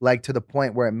 Yeah. Like to the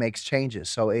point where it makes changes.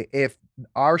 So if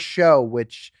our show,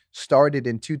 which started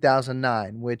in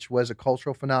 2009, which was a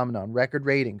cultural phenomenon, record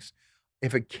ratings,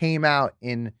 if it came out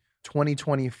in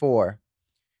 2024,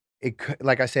 it could,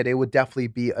 like I said, it would definitely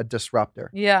be a disruptor,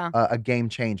 Yeah. a game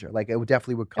changer. Like it would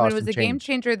definitely would I cause mean, it was some a game change.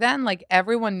 changer then. Like,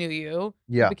 everyone knew you.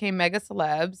 Yeah. You became mega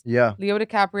celebs. Yeah, Leo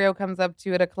DiCaprio comes up to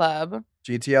you at a club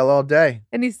GTL all day.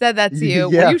 and he said that to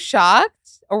you. Yeah. Were you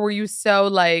shocked? Or were you so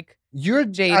like, You're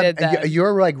Jaded then.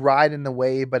 You're like riding the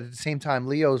wave, but at the same time,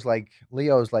 Leo's like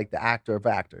the actor of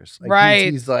actors. Like,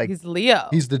 right? He's like he's Leo.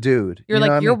 he's the dude. You're You know like,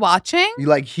 what I you're mean? watching? You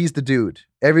like he's the dude.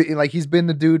 He's been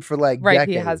the dude for like Right,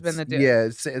 he decades. has been the dude. Yeah,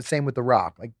 same with The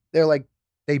Rock. Like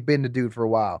they've been the dude for a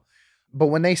while. But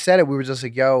when they said it, we were just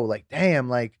like, yo, like damn,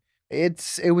 like it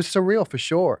was surreal for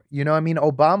sure. You know what I mean?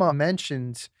 Obama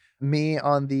mentioned me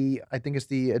on I think it's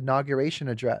the inauguration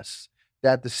address,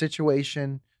 that the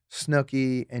situation,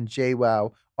 Snooki and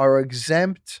JWoww are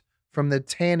exempt from the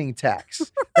tanning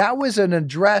tax. That was an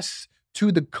address to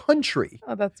the country.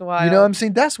 Oh, that's wild. You know what I'm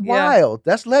saying? That's Yeah. wild.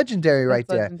 That's legendary right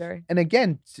That's there. legendary. And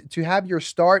again, to have your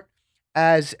start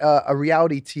as a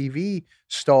reality TV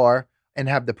star and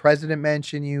have the president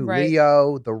mention you, Right.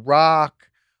 Leo, The Rock.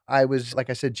 I was, like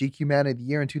I said, GQ Man of the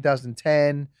Year in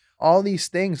 2010. All these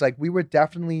things, like we were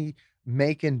definitely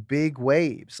making big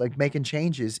waves, like making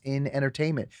changes in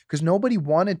entertainment, because nobody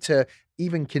wanted to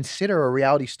even consider a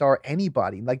reality star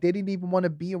anybody. Like they didn't even want to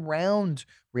be around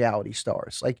reality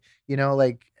stars, like, you know,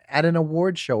 like at an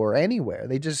award show or anywhere.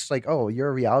 They just like, oh, you're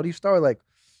a reality star? Like,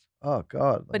 oh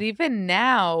God. But even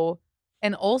now,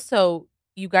 and also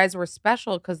you guys were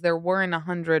special because there weren't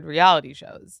 100 reality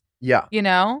shows. Yeah. You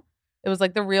know, it was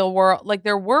like the real world. Like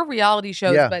there were reality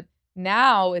shows, Yeah. but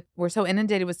now we're so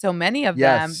inundated with so many of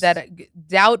Yes. them that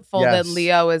doubtful that Yes.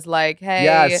 Leo is like, hey,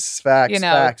 Yes, facts, you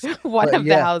know, facts. one But of the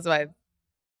yeah. housewives.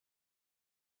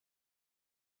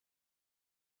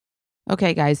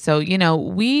 Okay, guys. So, you know,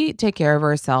 we take care of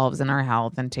ourselves and our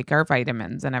health and take our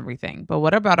vitamins and everything. But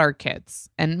what about our kids?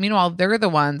 And meanwhile, they're the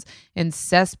ones in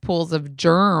cesspools of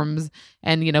germs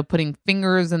and, you know, putting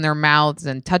fingers in their mouths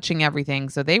and touching everything.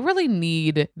 So they really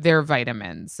need their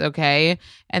vitamins. Okay.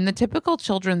 And the typical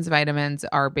children's vitamins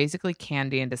are basically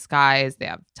candy in disguise. They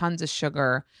have tons of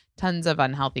sugar, tons of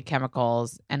unhealthy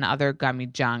chemicals, and other gummy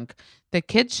junk the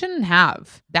kids shouldn't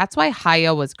have. That's why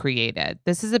Hiya was created.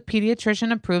 This is a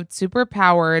pediatrician-approved,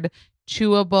 super-powered,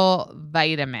 chewable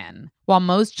vitamin. While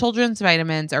most children's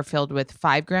vitamins are filled with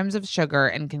 5 grams of sugar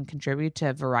and can contribute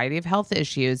to a variety of health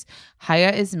issues,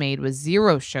 Hiya is made with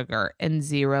 0 sugar and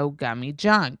 0 gummy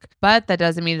junk. But that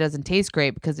doesn't mean it doesn't taste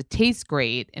great, because it tastes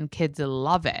great and kids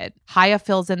love it. Hiya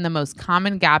fills in the most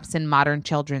common gaps in modern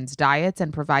children's diets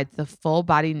and provides the full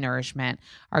body nourishment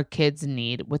our kids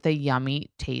need with a yummy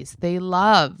taste they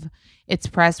love. It's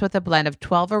pressed with a blend of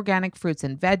 12 organic fruits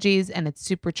and veggies, and it's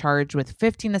supercharged with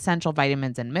 15 essential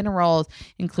vitamins and minerals,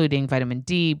 including vitamin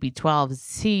D, B12,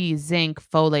 C, zinc,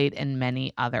 folate, and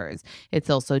many others.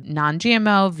 It's also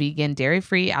non-GMO, vegan,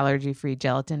 dairy-free, allergy-free,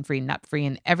 gelatin-free, nut-free,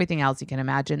 and everything else you can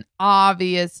imagine,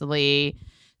 obviously.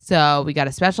 So we got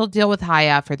a special deal with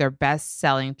Hiya for their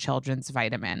best-selling children's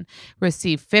vitamin.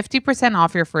 Receive 50%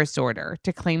 off your first order.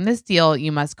 To claim this deal,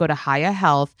 you must go to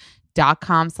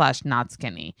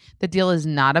hiyahealth.com/notskinny. The deal is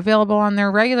not available on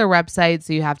their regular website,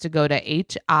 so you have to go to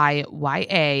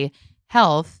HIYA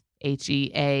Health,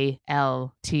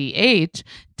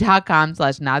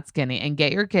 HEALTH.com/notskinny and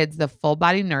get your kids the full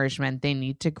body nourishment they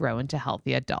need to grow into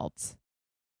healthy adults.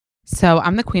 So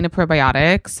I'm the queen of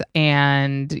probiotics,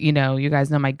 and you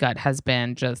guys know my gut has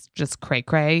been just cray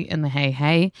cray in the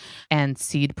hay, and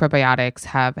Seed probiotics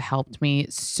have helped me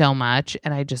so much,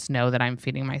 and I just know that I'm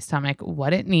feeding my stomach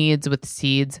what it needs with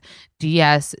Seed's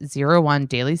DS-01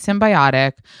 Daily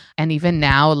Symbiotic. And even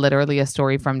now, literally a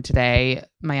story from today,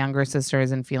 my younger sister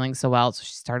isn't feeling so well, so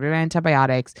she started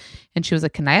antibiotics, and she was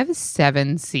like, "Can I have a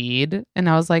 7 Seed?" And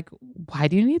I was like, "Why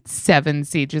do you need 7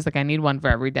 Seed?" She's like, "I need one for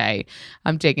every day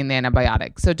I'm taking the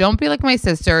antibiotics." So don't be like my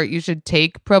sister. You should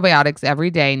take probiotics every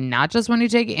day, not just when you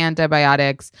take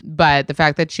antibiotics, but the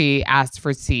fact that she asked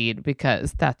for Seed,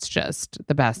 because that's just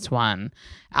the best one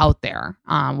out there.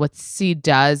 What Seed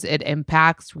does, it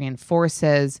impacts,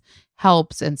 reinforces,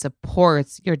 helps, and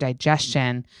supports your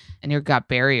digestion and your gut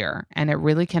barrier. And it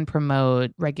really can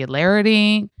promote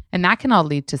regularity. And that can all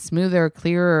lead to smoother,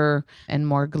 clearer, and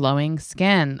more glowing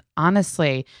skin.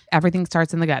 Honestly, everything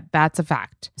starts in the gut. That's a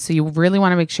fact. So you really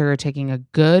want to make sure you're taking a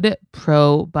good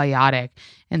probiotic,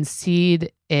 and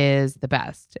Seed is the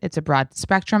best. It's a broad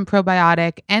spectrum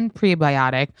probiotic and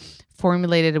prebiotic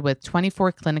formulated with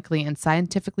 24 clinically and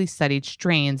scientifically studied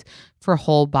strains for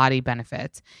whole body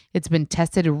benefits. It's been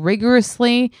tested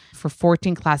rigorously for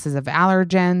 14 classes of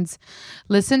allergens.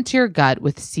 Listen to your gut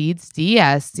with Seed's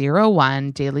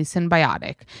DS-01 Daily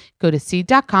Symbiotic. Go to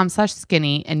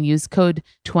seed.com/skinny and use code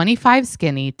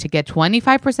 25skinny to get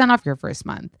 25% off your first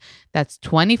month. That's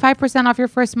 25% off your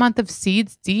first month of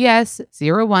Seed's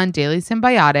DS-01 Daily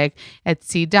Symbiotic at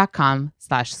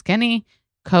seed.com/skinny.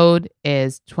 Code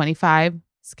is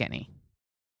 25skinny.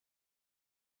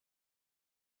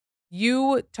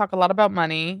 You talk a lot about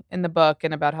money in the book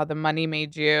and about how the money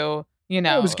made you, It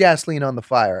was gasoline on the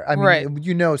fire. I mean, Right. When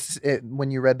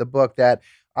you read the book that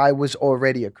I was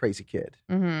already a crazy kid,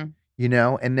 Mm-hmm.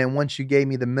 and then once you gave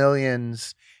me the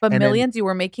millions. But and then- millions, you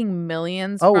were making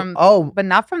millions Oh, but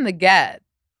not from the get.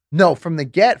 no, from the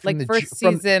get, from Like the first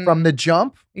from season- the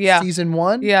jump, Yeah. season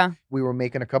 1, Yeah. we were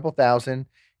making a couple thousand.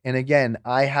 And again,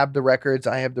 I have the records,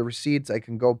 I have the receipts, I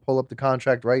can go pull up the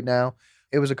contract right now.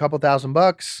 It was a couple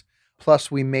 $1,000.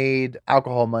 Plus, we made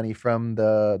alcohol money from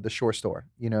the shore store.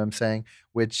 You know what I'm saying?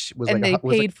 Which was And they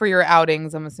paid for your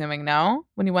outings, I'm assuming, no?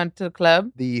 When you went to the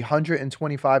club? the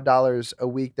 $125 a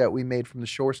week that we made from the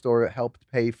shore store helped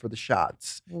pay for the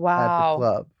shots at the Wow.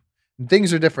 club. And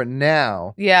things are different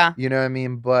now. Yeah. You know what I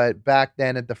mean? But back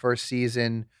then at the first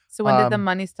season, So when did the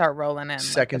money start rolling in? Like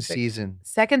second the big- season,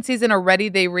 Second season already,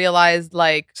 they realized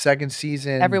second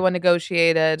season, everyone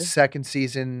negotiated. second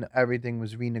season, everything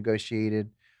was renegotiated.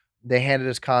 They handed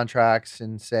us contracts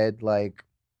and said,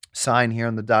 sign here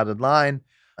on the dotted line.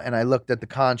 And I looked at the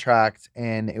contract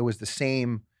and it was the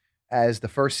same as the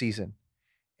first season.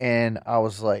 And I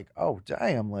was like, oh,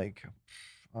 damn.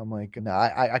 No,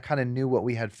 I kind of knew what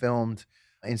we had filmed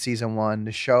in season 1.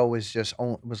 The show was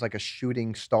was like a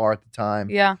shooting star at the time.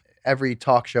 Yeah. Every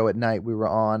talk show at night we were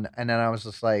on. And then I was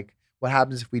just like, what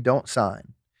happens if we don't sign?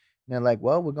 And they're like,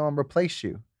 well, we're going to replace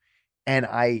you. And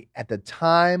I, at the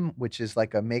time, which is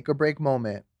like a make or break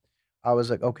moment, I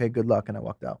was like, okay, good luck. And I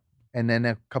walked out. And then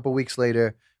a couple weeks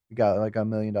later, we got like $1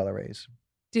 million raise.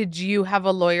 Did you have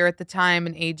a lawyer at the time,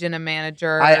 an agent, a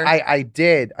manager? I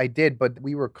did. But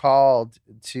we were called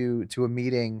to a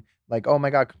meeting like, oh my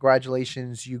God,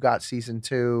 congratulations. You got season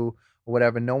 2 or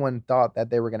whatever. No one thought that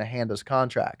they were going to hand us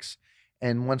contracts.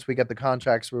 And once we got the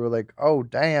contracts, we were like, oh,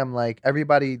 damn. Like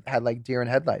everybody had like deer in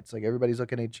headlights. Like everybody's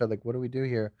looking at each other like, what do we do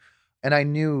here? And I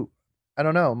knew, I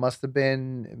don't know, must have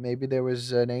been, maybe there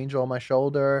was an angel on my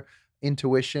shoulder,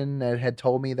 intuition that had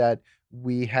told me that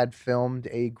we had filmed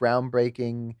a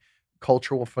groundbreaking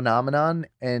cultural phenomenon.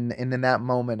 And in that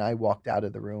moment, I walked out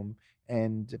of the room.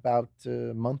 And about a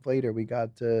month later, we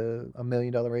got $1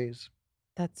 million raise.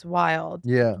 That's wild.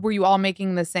 Yeah. Were you all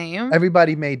making the same?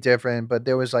 Everybody made different, but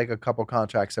there was like a couple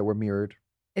contracts that were mirrored.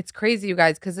 It's crazy, you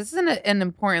guys, because this is an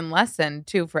important lesson,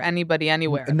 too, for anybody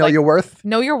anywhere. Know your worth?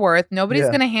 Know your worth. Nobody's Yeah.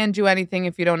 going to hand you anything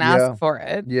if you don't Yeah. ask for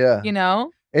it. Yeah. You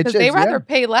know? Because they rather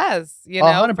pay less, you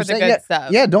know, for the good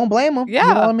stuff. Yeah, don't blame them. Yeah.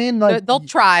 You know what I mean? Like, they'll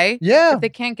try. Yeah. If they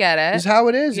can't get it. It's how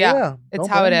it is. Yeah. It's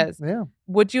how it is. Yeah.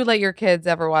 Would you let your kids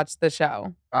ever watch the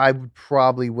show? I would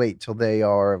probably wait till they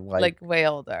are like way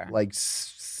older. Like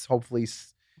hopefully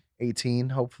 18,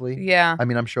 hopefully. Yeah. I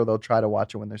mean, I'm sure they'll try to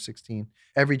watch it when they're 16.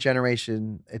 Every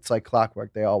generation, it's like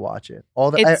clockwork. They all watch it.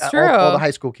 All the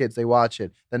high school kids, they watch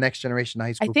it. The next generation of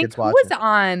high school kids watch it. I think who was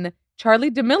on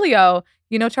Charli D'Amelio?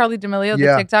 You know Charli D'Amelio, the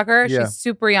TikToker? Yeah. She's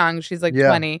super young. She's like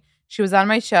 20. She was on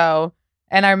my show.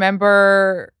 And I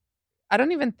remember, I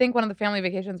don't even think one of the Family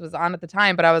Vacations was on at the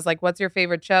time, but I was like, what's your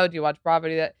favorite show? Do you watch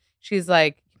Bravo? She's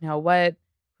like, you know what?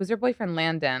 Who's your boyfriend?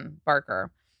 Landon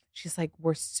Barker. She's like,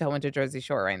 we're so into Jersey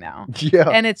Shore right now. Yeah.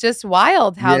 And it's just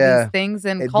wild how these things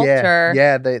in culture.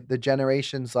 Yeah. The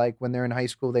generations, like when they're in high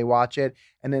school, they watch it.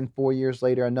 And then 4 years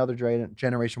later, another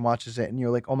generation watches it. And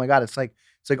you're like, oh my God, it's like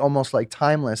almost like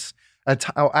timeless. I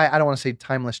don't want to say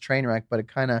timeless train wreck, but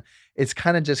it's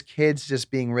kind of just kids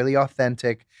just being really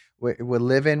authentic. We're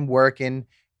living, working,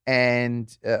 and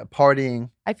partying.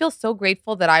 I feel so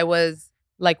grateful that I was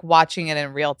like watching it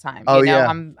in real time. Oh, you know, yeah.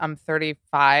 I'm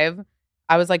 35.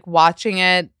 I was like watching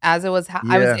it as it was.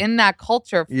 I was in that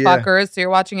culture, fuckers. So you're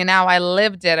watching it now. I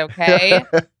lived it. Okay,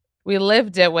 we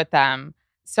lived it with them.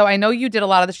 So I know you did a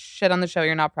lot of the shit on the show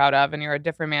you're not proud of, and you're a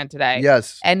different man today.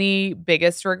 Yes. Any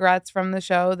biggest regrets from the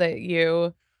show that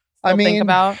you think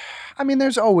about? I mean,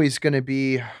 there's always going to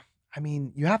be. I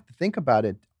mean, you have to think about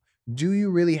it. Do you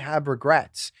really have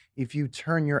regrets if you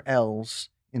turn your L's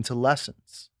into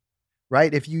lessons?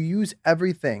 Right? If you use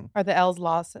everything. Are the L's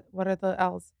lost? What are the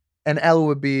L's? An L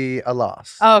would be a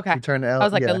loss. Oh, okay. You turn L. I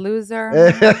was like a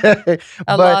loser.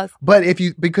 Loss. But if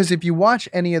you watch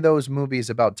any of those movies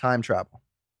about time travel,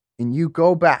 and you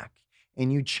go back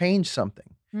and you change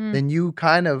something, then you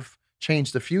kind of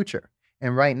change the future.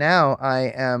 And right now,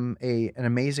 I am an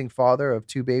amazing father of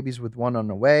 2 babies with 1 on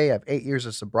the way. I have 8 years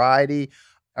of sobriety.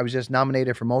 I was just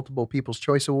nominated for multiple People's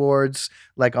Choice Awards.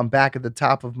 Like, I'm back at the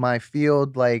top of my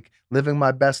field, like living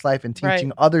my best life and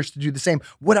teaching others to do the same.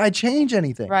 Would I change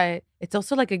anything? Right. It's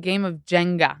also like a game of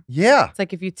Jenga. Yeah. It's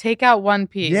like if you take out one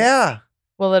piece,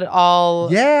 will it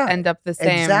all end up the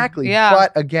same? Exactly. Yeah.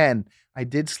 But again, I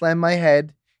did slam my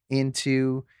head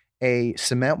into a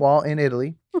cement wall in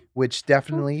Italy, which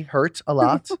definitely hurt a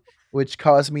lot, which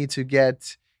caused me to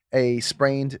get a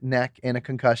sprained neck and a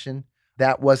concussion.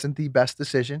 That wasn't the best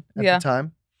decision at the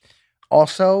time.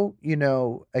 Also, you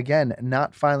know, again,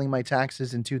 not filing my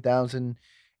taxes in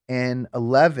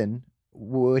 2011,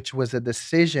 which was a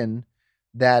decision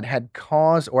that had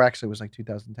caused, or actually it was like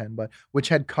 2010, but which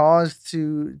had caused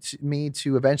me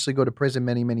to eventually go to prison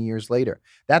many, many years later.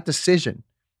 That decision,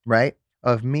 right,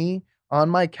 of me on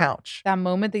my couch. That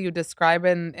moment that you describe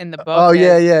in the book. Oh,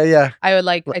 yeah.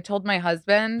 I told my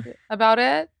husband about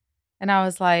it, and I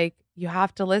was like, you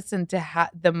have to listen to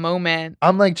the moment.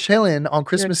 I'm like chilling on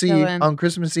Christmas Eve. On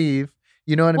Christmas Eve,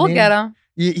 you know what I mean? We'll get him.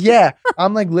 Yeah,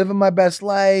 I'm like living my best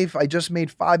life. I just made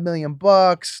 $5 million.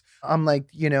 I'm like,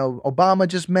 you know, Obama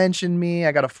just mentioned me.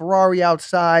 I got a Ferrari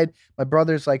outside. My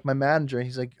brother's like my manager.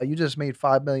 He's like, you just made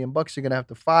 $5 million. You're gonna have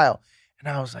to file. And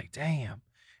I was like, damn.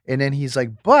 And then he's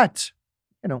like, but,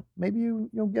 you know, maybe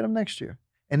you'll get him next year.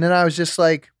 And then I was just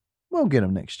like, we'll get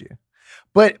him next year.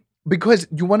 But because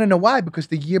you want to know why? Because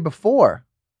the year before,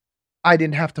 I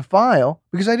didn't have to file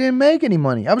because I didn't make any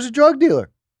money. I was a drug dealer.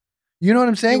 You know what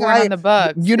I'm saying? You weren't on the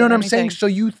books. You know what I'm saying? So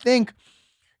you think,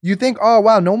 oh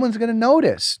wow, no one's gonna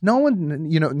notice. No one,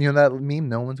 you know that meme.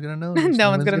 No one's gonna notice.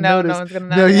 No one's gonna know. No one's gonna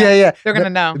know. No, yeah. They're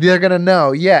gonna know. They're gonna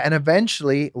know. Yeah, and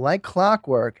eventually, like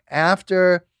clockwork,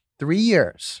 after 3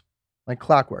 years, like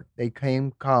clockwork, they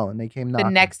came calling. They came knocking.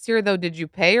 The next year, though, did you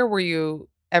pay, or were you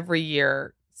every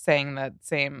year saying that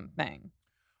same thing?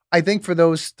 I think for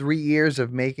those 3 years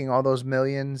of making all those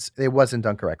millions, it wasn't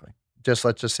done correctly.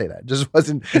 Let's just say that. It just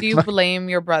wasn't. Do you blame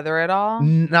your brother at all?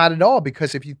 Not at all,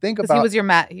 because if you think about, he was your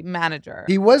manager.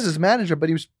 He was his manager, but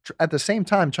he was at the same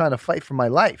time trying to fight for my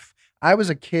life. I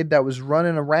was a kid that was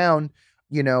running around,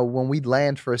 you know, when we'd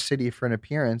land for a city for an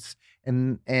appearance,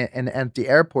 and at the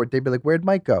airport, they'd be like, "Where'd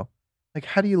Mike go?" Like,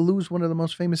 how do you lose one of the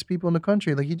most famous people in the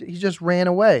country? Like, he just ran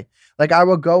away. Like, I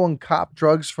would go and cop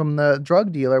drugs from the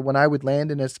drug dealer when I would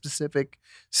land in a specific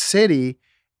city,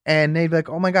 and they'd be like,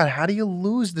 oh my God, how do you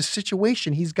lose the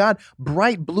situation? He's got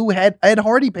bright blue Ed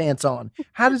Hardy pants on.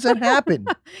 How does that happen?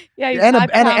 Yeah, he's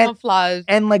camouflage.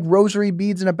 And like rosary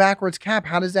beads and a backwards cap.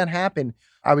 How does that happen?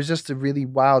 I was just a really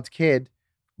wild kid.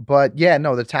 But yeah,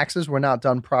 no, the taxes were not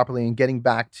done properly, and getting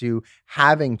back to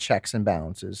having checks and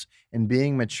balances and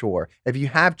being mature. If you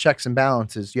have checks and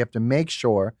balances, you have to make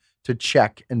sure to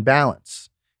check and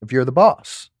balance if you're the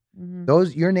boss.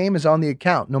 Your name is on the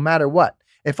account no matter what.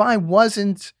 If I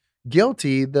wasn't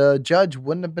guilty, the judge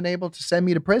wouldn't have been able to send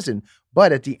me to prison.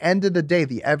 But at the end of the day,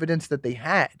 the evidence that they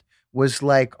had was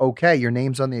like, okay, your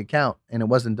name's on the account and it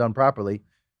wasn't done properly.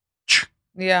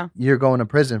 Yeah. You're going to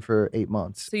prison for 8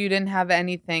 months. So you didn't have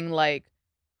anything like,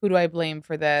 who do I blame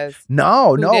for this?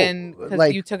 No. Because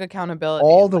like, you took accountability.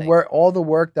 All the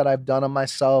work that I've done on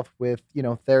myself with,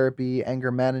 therapy,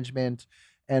 anger management,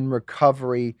 and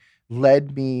recovery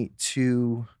led me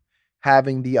to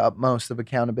having the utmost of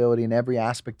accountability in every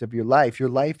aspect of your life. Your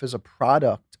life is a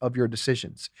product of your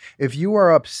decisions. If you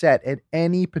are upset at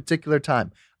any particular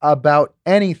time about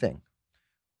anything,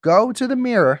 go to the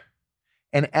mirror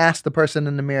and ask the person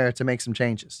in the mirror to make some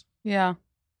changes. Yeah.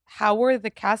 How were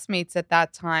the castmates at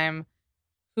that time?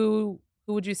 Who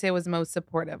would you say was most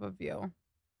supportive of you?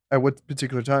 At what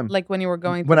particular time? Like when you were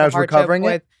going through when I was recovering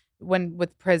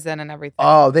with prison and everything.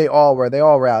 Oh, they all were. They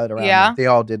all rallied around me. They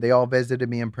all did. They all visited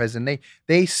me in prison.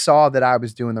 They saw that I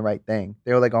was doing the right thing.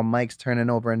 They were like, oh, Mike's turning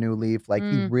over a new leaf. Like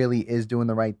he really is doing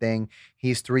the right thing.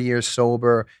 He's 3 years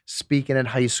sober, speaking at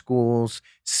high schools,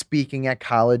 speaking at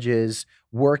colleges,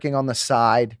 working on the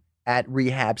side at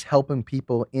rehabs, helping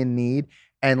people in need.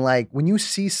 And like when you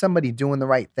see somebody doing the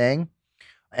right thing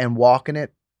and walking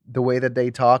it the way that they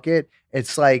talk it,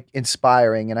 it's like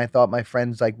inspiring. And I thought my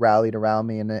friends like rallied around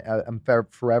me, and I'm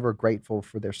forever grateful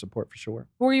for their support for sure.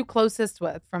 Who were you closest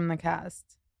with from the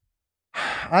cast?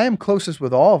 I am closest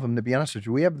with all of them, to be honest with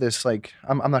you. We have this like,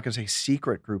 I'm not going to say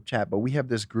secret group chat, but we have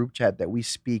this group chat that we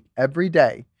speak every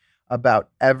day about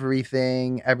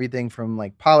everything from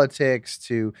like politics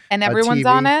to And everyone's TV.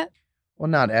 on it? Well,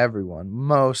 not everyone.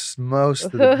 Most Not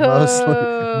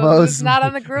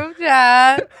on the group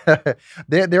chat.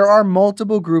 There are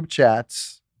multiple group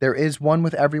chats. There is one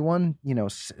with everyone.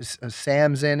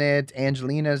 Sam's in it.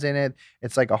 Angelina's in it.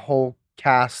 It's like a whole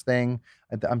cast thing.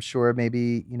 I'm sure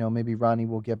maybe Ronnie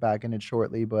will get back in it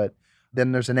shortly. But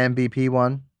then there's an MVP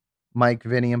one. Mike,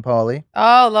 Vinny, and Paulie.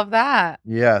 Oh, love that.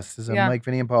 Yes, there's a Mike,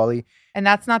 Vinny, and Paulie. And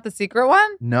that's not the secret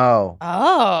one? No.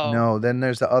 Oh. No, then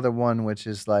there's the other one, which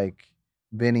is like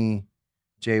Vinny,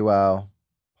 JWoww,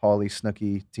 Paulie,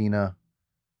 Snooki, Tina,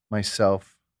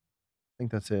 myself. I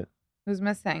think that's it. Who's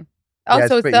missing? Oh, yeah,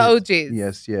 so it's the OGs.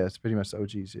 Yes, it's pretty much the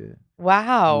OGs, yeah.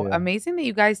 Wow. Yeah. Amazing that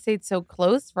you guys stayed so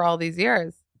close for all these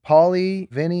years. Paulie,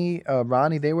 Vinny,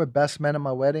 Ronnie, they were best men at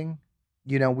my wedding.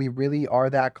 We really are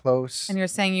that close. And you're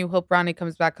saying you hope Ronnie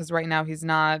comes back because right now he's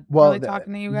not really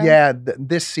talking to you guys? Yeah,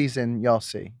 this season, y'all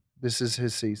see. This is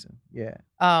his season, yeah.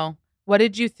 Oh. What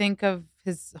did you think of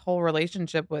his whole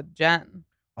relationship with Jen?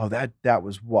 Oh, that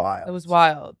was wild. It was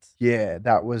wild. Yeah,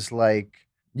 that was like,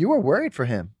 you were worried for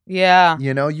him. Yeah.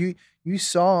 You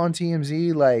saw on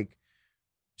TMZ, like,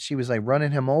 she was like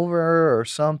running him over or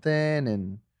something,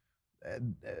 and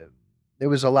there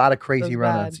was a lot of crazy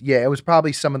run-ups. Yeah, it was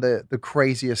probably some of the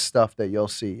craziest stuff that you'll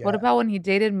see. Yeah. What about when he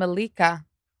dated Malika?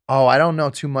 Oh, I don't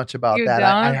know too much about you that. Don't?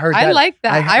 I heard that. I like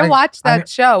that. I watched that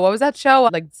show. What was that show?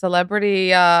 Like Celebrity.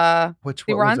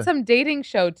 They were on some dating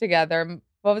show together.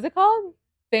 What was it called?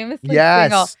 Famously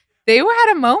Single. They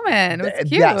had a moment. It was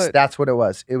cute. Yes, that's what it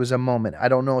was. It was a moment. I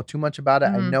don't know too much about it.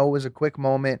 I know it was a quick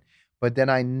moment, but then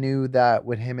I knew that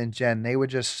with him and Jen, they were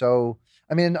just so.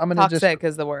 I mean, I'm gonna toxic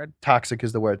is the word. Toxic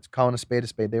is the word. Calling a spade a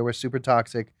spade. They were super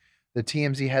toxic. The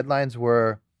TMZ headlines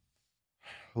were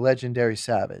legendary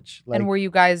savage. And were you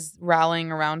guys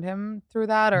rallying around him through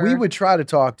that? Or we would try to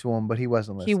talk to him, but he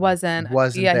wasn't listening. He wasn't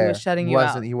there. He was shutting you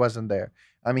out. He wasn't there.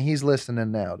 I mean, he's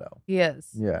listening now, though. He is.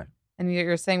 Yeah. And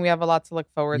you're saying we have a lot to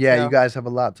look forward to. Yeah, you guys have a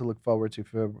lot to look forward to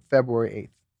for February 8th.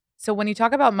 So when you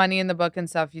talk about money in the book and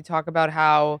stuff, you talk about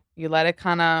how you let it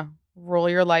kind of rule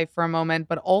your life for a moment,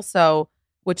 but also,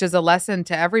 which is a lesson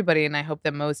to everybody, and I hope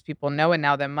that most people know it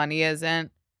now, that money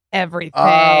isn't everything.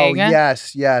 Oh,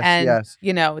 yes. And,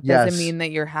 it doesn't mean that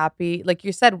you're happy. Like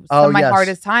you said, some of my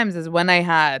hardest times is when I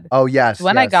had. Oh, yes.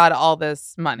 When I got all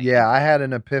this money. Yeah, I had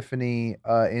an epiphany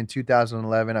in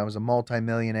 2011. I was a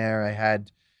multimillionaire. I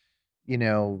had,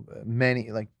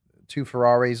 many, like 2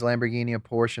 Ferraris, Lamborghini, a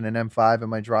Porsche, and an M5 in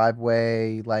my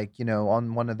driveway. Like,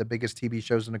 on one of the biggest TV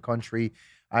shows in the country.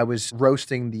 I was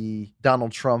roasting the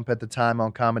Donald Trump at the time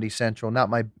on Comedy Central. Not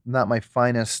my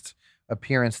finest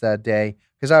appearance that day,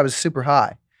 because I was super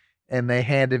high, and they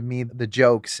handed me the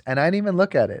jokes, and I didn't even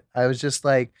look at it. I was just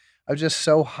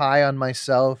so high on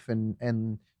myself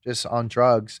and just on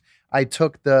drugs. I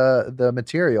took the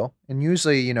material, and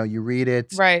usually, you read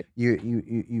it, right?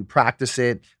 You practice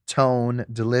it, tone,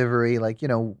 delivery, like,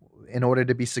 in order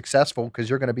to be successful, because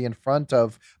you're going to be in front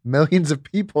of millions of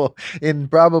people in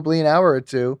probably an hour or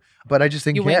two. But I just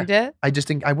didn't care. You winged it?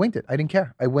 I winged it. I didn't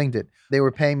care. I winged it. They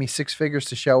were paying me 6 figures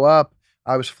to show up.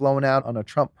 I was flown out on a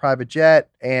Trump private jet.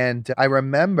 And I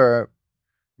remember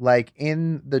like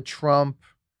in the Trump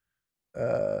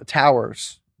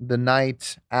towers the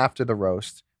night after the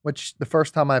roast, which the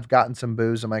first time I've gotten some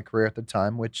booze in my career at the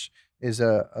time, which is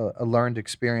a learned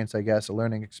experience, I guess, a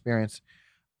learning experience.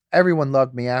 Everyone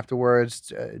loved me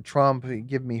afterwards. Trump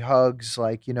give me hugs,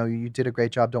 like, you did a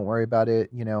great job. Don't worry about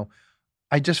it.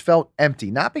 I just felt empty,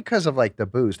 not because of like the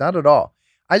booze, not at all.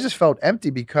 I just felt empty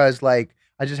because like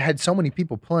I just had so many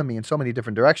people pulling me in so many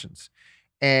different directions.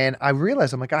 And I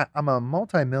realized I'm like, I'm a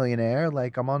multimillionaire.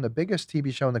 Like I'm on the biggest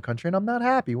TV show in the country and I'm not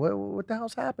happy. What the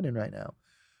hell's happening right now?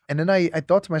 And then I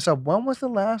thought to myself, when was the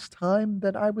last time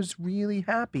that I was really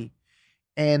happy?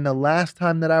 And the last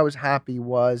time that I was happy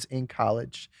was in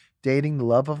college, dating the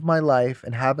love of my life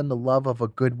and having the love of a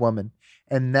good woman.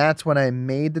 And that's when I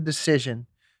made the decision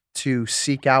to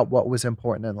seek out what was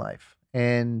important in life.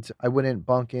 And I wouldn't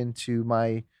bunk into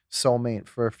my soulmate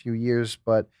for a few years,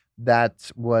 but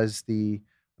that was the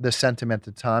sentiment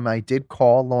at the time. I did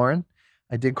call Lauren.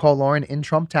 In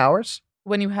Trump Towers.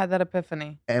 When you had that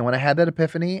epiphany. And when I had that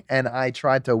epiphany and I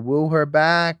tried to woo her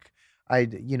back,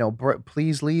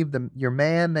 please leave your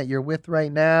man that you're with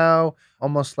right now.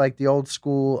 Almost like the old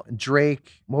school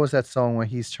Drake. What was that song where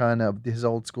he's trying to, his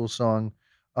old school song,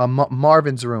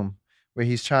 Marvin's Room, where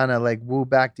he's trying to like woo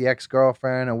back the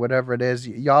ex-girlfriend or whatever it is.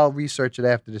 Y'all research it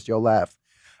after this. You'll laugh.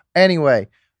 Anyway,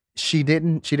 she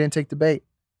didn't take the bait.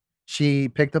 She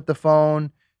picked up the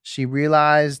phone. She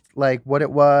realized like what it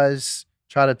was,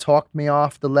 tried to talk me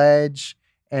off the ledge.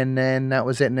 And then that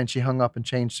was it. And then she hung up and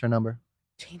changed her number.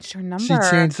 Changed her number. She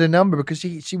changed her number because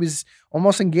she was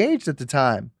almost engaged at the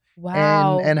time.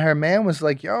 Wow. And her man was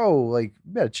like, yo, like,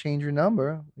 you better change your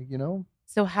number,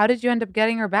 So how did you end up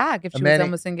getting her back if she was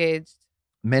almost engaged?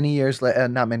 Many years later,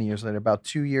 not many years later, about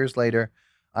 2 years later,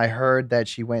 I heard that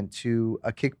she went to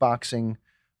a kickboxing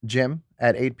gym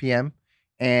at 8 p.m.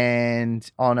 and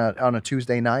on a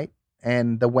Tuesday night.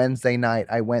 And the Wednesday night,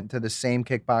 I went to the same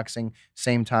kickboxing,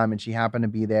 same time, and she happened to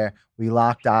be there. We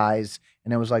locked eyes,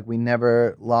 and it was like we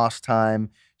never lost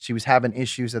time. She was having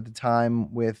issues at the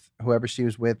time with whoever she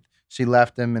was with. She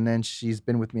left him, and then she's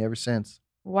been with me ever since.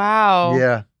 Wow.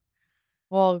 Yeah.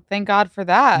 Well, thank God for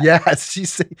that. Yes, she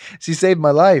saved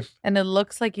my life. And it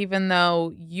looks like even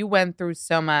though you went through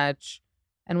so much,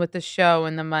 and with the show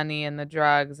and the money and the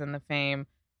drugs and the fame,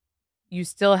 you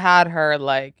still had her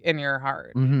like in your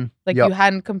heart. Mm-hmm. Like you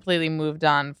hadn't completely moved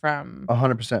on from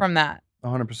 100% from that.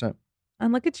 100%.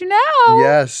 And look at you now.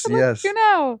 Yes, Look yes. at you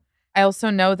now. I also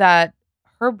know that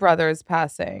her brother is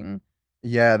passing.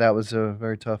 Yeah, that was a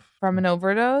very tough. From an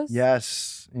overdose?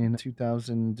 Yes, in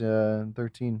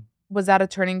 2013. Was that a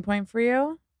turning point for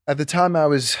you? At the time, I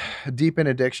was deep in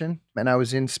addiction, and I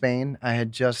was in Spain. I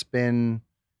had just been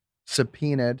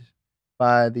subpoenaed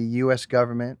by the U.S.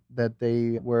 government that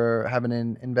they were having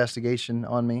an investigation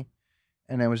on me,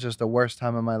 and it was just the worst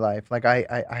time of my life. Like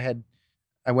I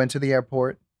went to the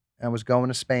airport, I was going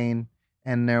to Spain,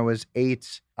 and there was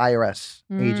 8 IRS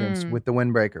agents with the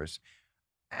windbreakers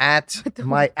at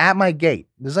my gate.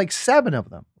 There's like 7 of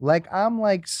them. Like I'm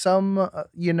like some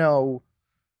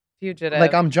fugitive.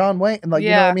 like I'm John Wayne, like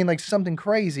you know what I mean, like something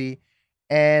crazy.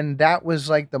 And that was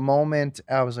like the moment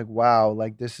I was like, wow,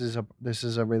 like this is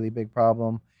a really big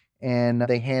problem. And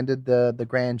they handed the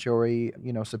grand jury,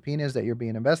 subpoenas that you're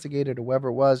being investigated or whatever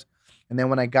it was. And then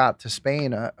when I got to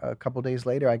Spain a couple days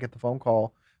later, I get the phone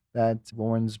call that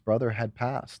Lauren's brother had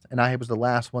passed. And I was the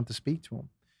last one to speak to him.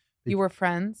 You were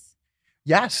friends?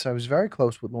 Yes, I was very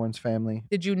close with Lauren's family.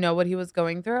 Did you know what he was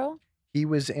going through? He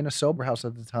was in a sober house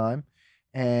at the time,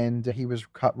 and he was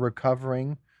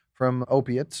recovering from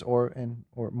opiates, or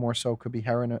more so could be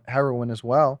heroin as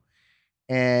well.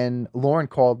 And Lauren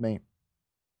called me,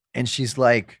 and she's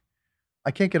like, I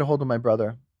can't get a hold of my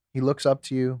brother. He looks up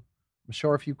to you. I'm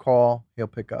sure if you call, he'll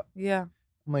pick up. Yeah.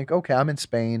 I'm like, okay, I'm in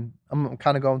Spain. I'm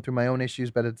kind of going through my own issues,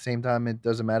 but at the same time, it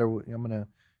doesn't matter. I'm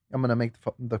gonna make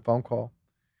the phone call.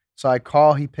 So I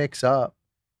call, he picks up,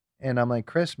 and I'm like,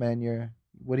 Chris, man,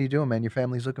 what are you doing, man? Your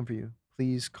family's looking for you.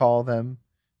 Please call them.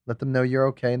 Let them know you're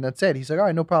okay. And that's it. He's like, all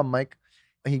right, no problem, Mike.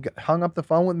 He hung up the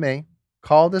phone with me,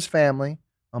 called his family.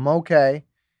 I'm okay.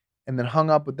 And then hung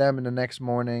up with them. And the next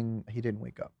morning, he didn't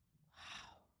wake up.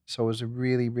 So it was a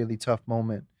really, really tough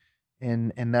moment.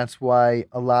 And that's why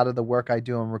a lot of the work I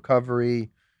do in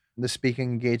recovery, the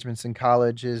speaking engagements in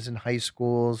colleges and high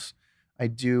schools, I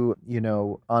do,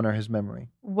 honor his memory.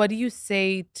 What do you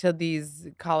say to these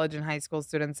college and high school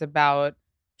students about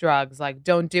drugs? Like,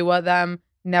 don't do them.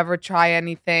 Never try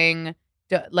anything.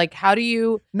 Like, how do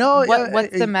you? No.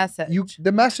 What's the message?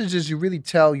 The message is you really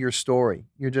tell your story.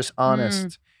 You're just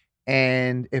honest,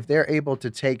 And if they're able to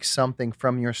take something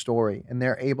from your story and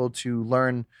they're able to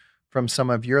learn from some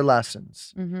of your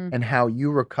lessons and how you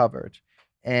recovered,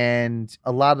 and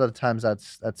a lot of the times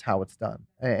that's how it's done.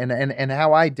 And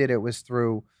how I did it was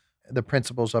through the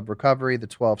principles of recovery, the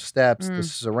 12 steps, the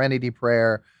serenity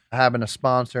prayer, having a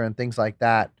sponsor and things like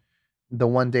that. The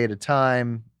one day at a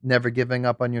time, never giving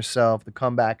up on yourself. The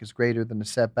comeback is greater than the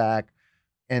setback,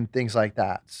 and things like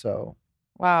that. So,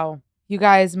 wow. You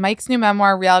guys, Mike's new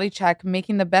memoir, Reality Check,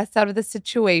 Making the Best Out of the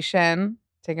Situation.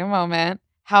 Take a moment.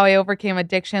 How I Overcame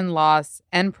Addiction, Loss,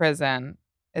 and Prison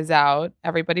is out.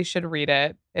 Everybody should read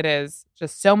it. It is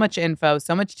just so much info,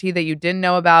 so much tea that you didn't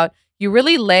know about. You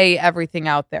really lay everything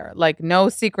out there. Like, no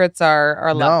secrets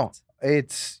are left. No,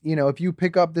 it's, if you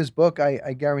pick up this book,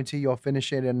 I guarantee you'll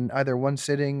finish it in either one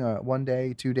sitting, 1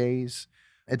 day, 2 days.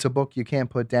 It's a book you can't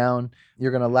put down.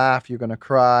 You're going to laugh. You're going to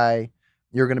cry.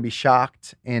 You're going to be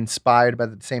shocked, inspired, but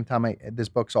at the same time, this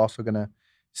book's also going to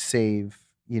save,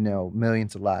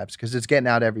 millions of lives because it's getting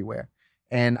out everywhere.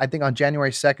 And I think on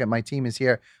January 2nd, my team is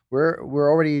here. We're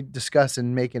already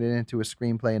discussing making it into a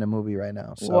screenplay and a movie right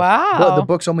now. So, wow. But the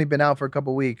book's only been out for a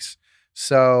couple weeks.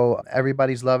 So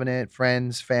everybody's loving it.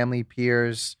 Friends, family,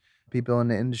 peers, people in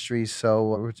the industry.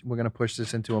 So we're going to push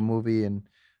this into a movie and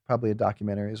probably a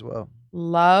documentary as well.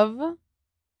 Love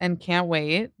and can't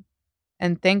wait.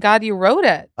 And thank God you wrote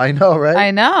it. I know, right? I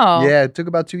know. Yeah, it took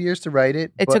about 2 years to write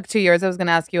it. It took 2 years. I was going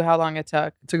to ask you how long it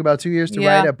took. It took about 2 years to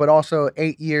write it, but also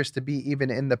 8 years to be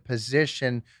even in the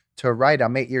position to write.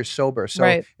 I'm 8 years sober.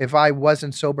 So if I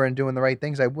wasn't sober and doing the right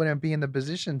things, I wouldn't be in the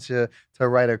position to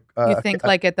write a You think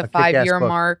like at the 5-year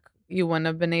mark, you wouldn't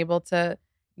have been able to,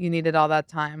 you needed all that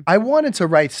time? I wanted to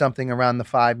write something around the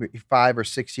 5 or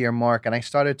 6 year mark, and I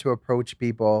started to approach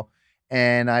people,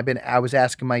 and I was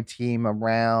asking my team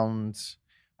around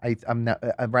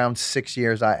 6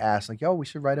 years. I asked like, yo, we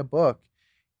should write a book.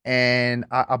 And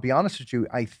I'll be honest with you,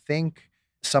 I think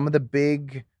some of the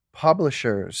big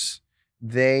publishers,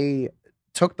 they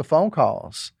took the phone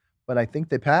calls, but I think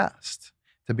they passed.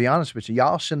 To be honest with you,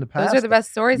 y'all shouldn't have passed. Those are the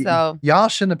best stories, though. Y'all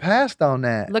shouldn't have passed on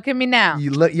that. Look at me now.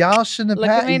 Y'all shouldn't have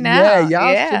passed. Look at me now. Yeah,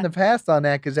 y'all shouldn't have passed on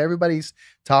that because everybody's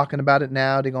talking about it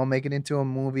now. They're going to make it into a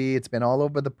movie. It's been all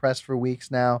over the press for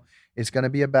weeks now. It's going to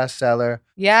be a bestseller.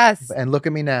 Yes. And look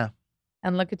at me now.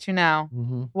 And look at you now.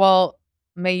 Mm-hmm. Well,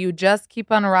 may you just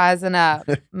keep on rising up,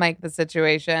 Mike, the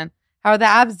situation. How are the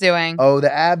abs doing? Oh,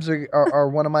 the abs are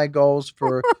one of my goals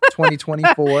for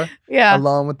 2024. Yeah.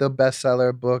 Along with the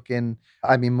bestseller book and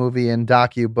movie and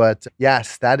docu. But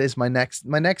yes, that is my next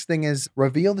thing is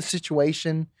reveal the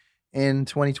situation in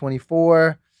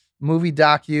 2024, movie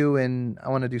docu, and I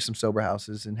want to do some sober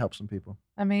houses and help some people.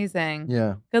 Amazing.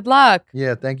 Yeah. Good luck.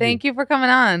 Yeah. Thank you. Thank you for coming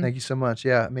on. Thank you so much.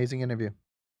 Yeah. Amazing interview.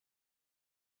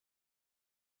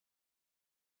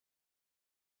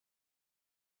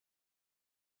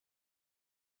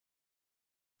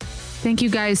 Thank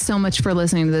you guys so much for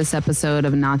listening to this episode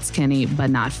of Not Skinny But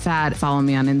Not Fat. Follow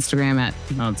me on Instagram at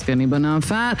Not Skinny But Not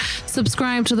Fat.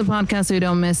 Subscribe to the podcast so you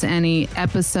don't miss any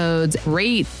episodes.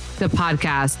 Rate the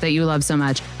podcast that you love so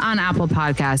much on Apple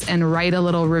Podcasts and write a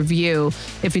little review.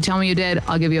 If you tell me you did,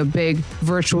 I'll give you a big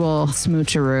virtual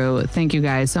smoocheroo. Thank you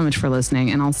guys so much for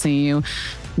listening, and I'll see you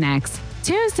next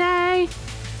Tuesday.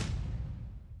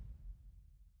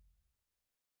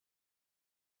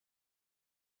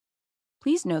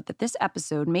 Please note that this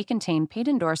episode may contain paid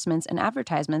endorsements and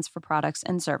advertisements for products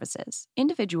and services.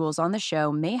 Individuals on the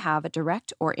show may have a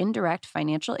direct or indirect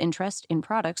financial interest in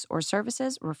products or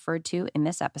services referred to in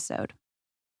this episode.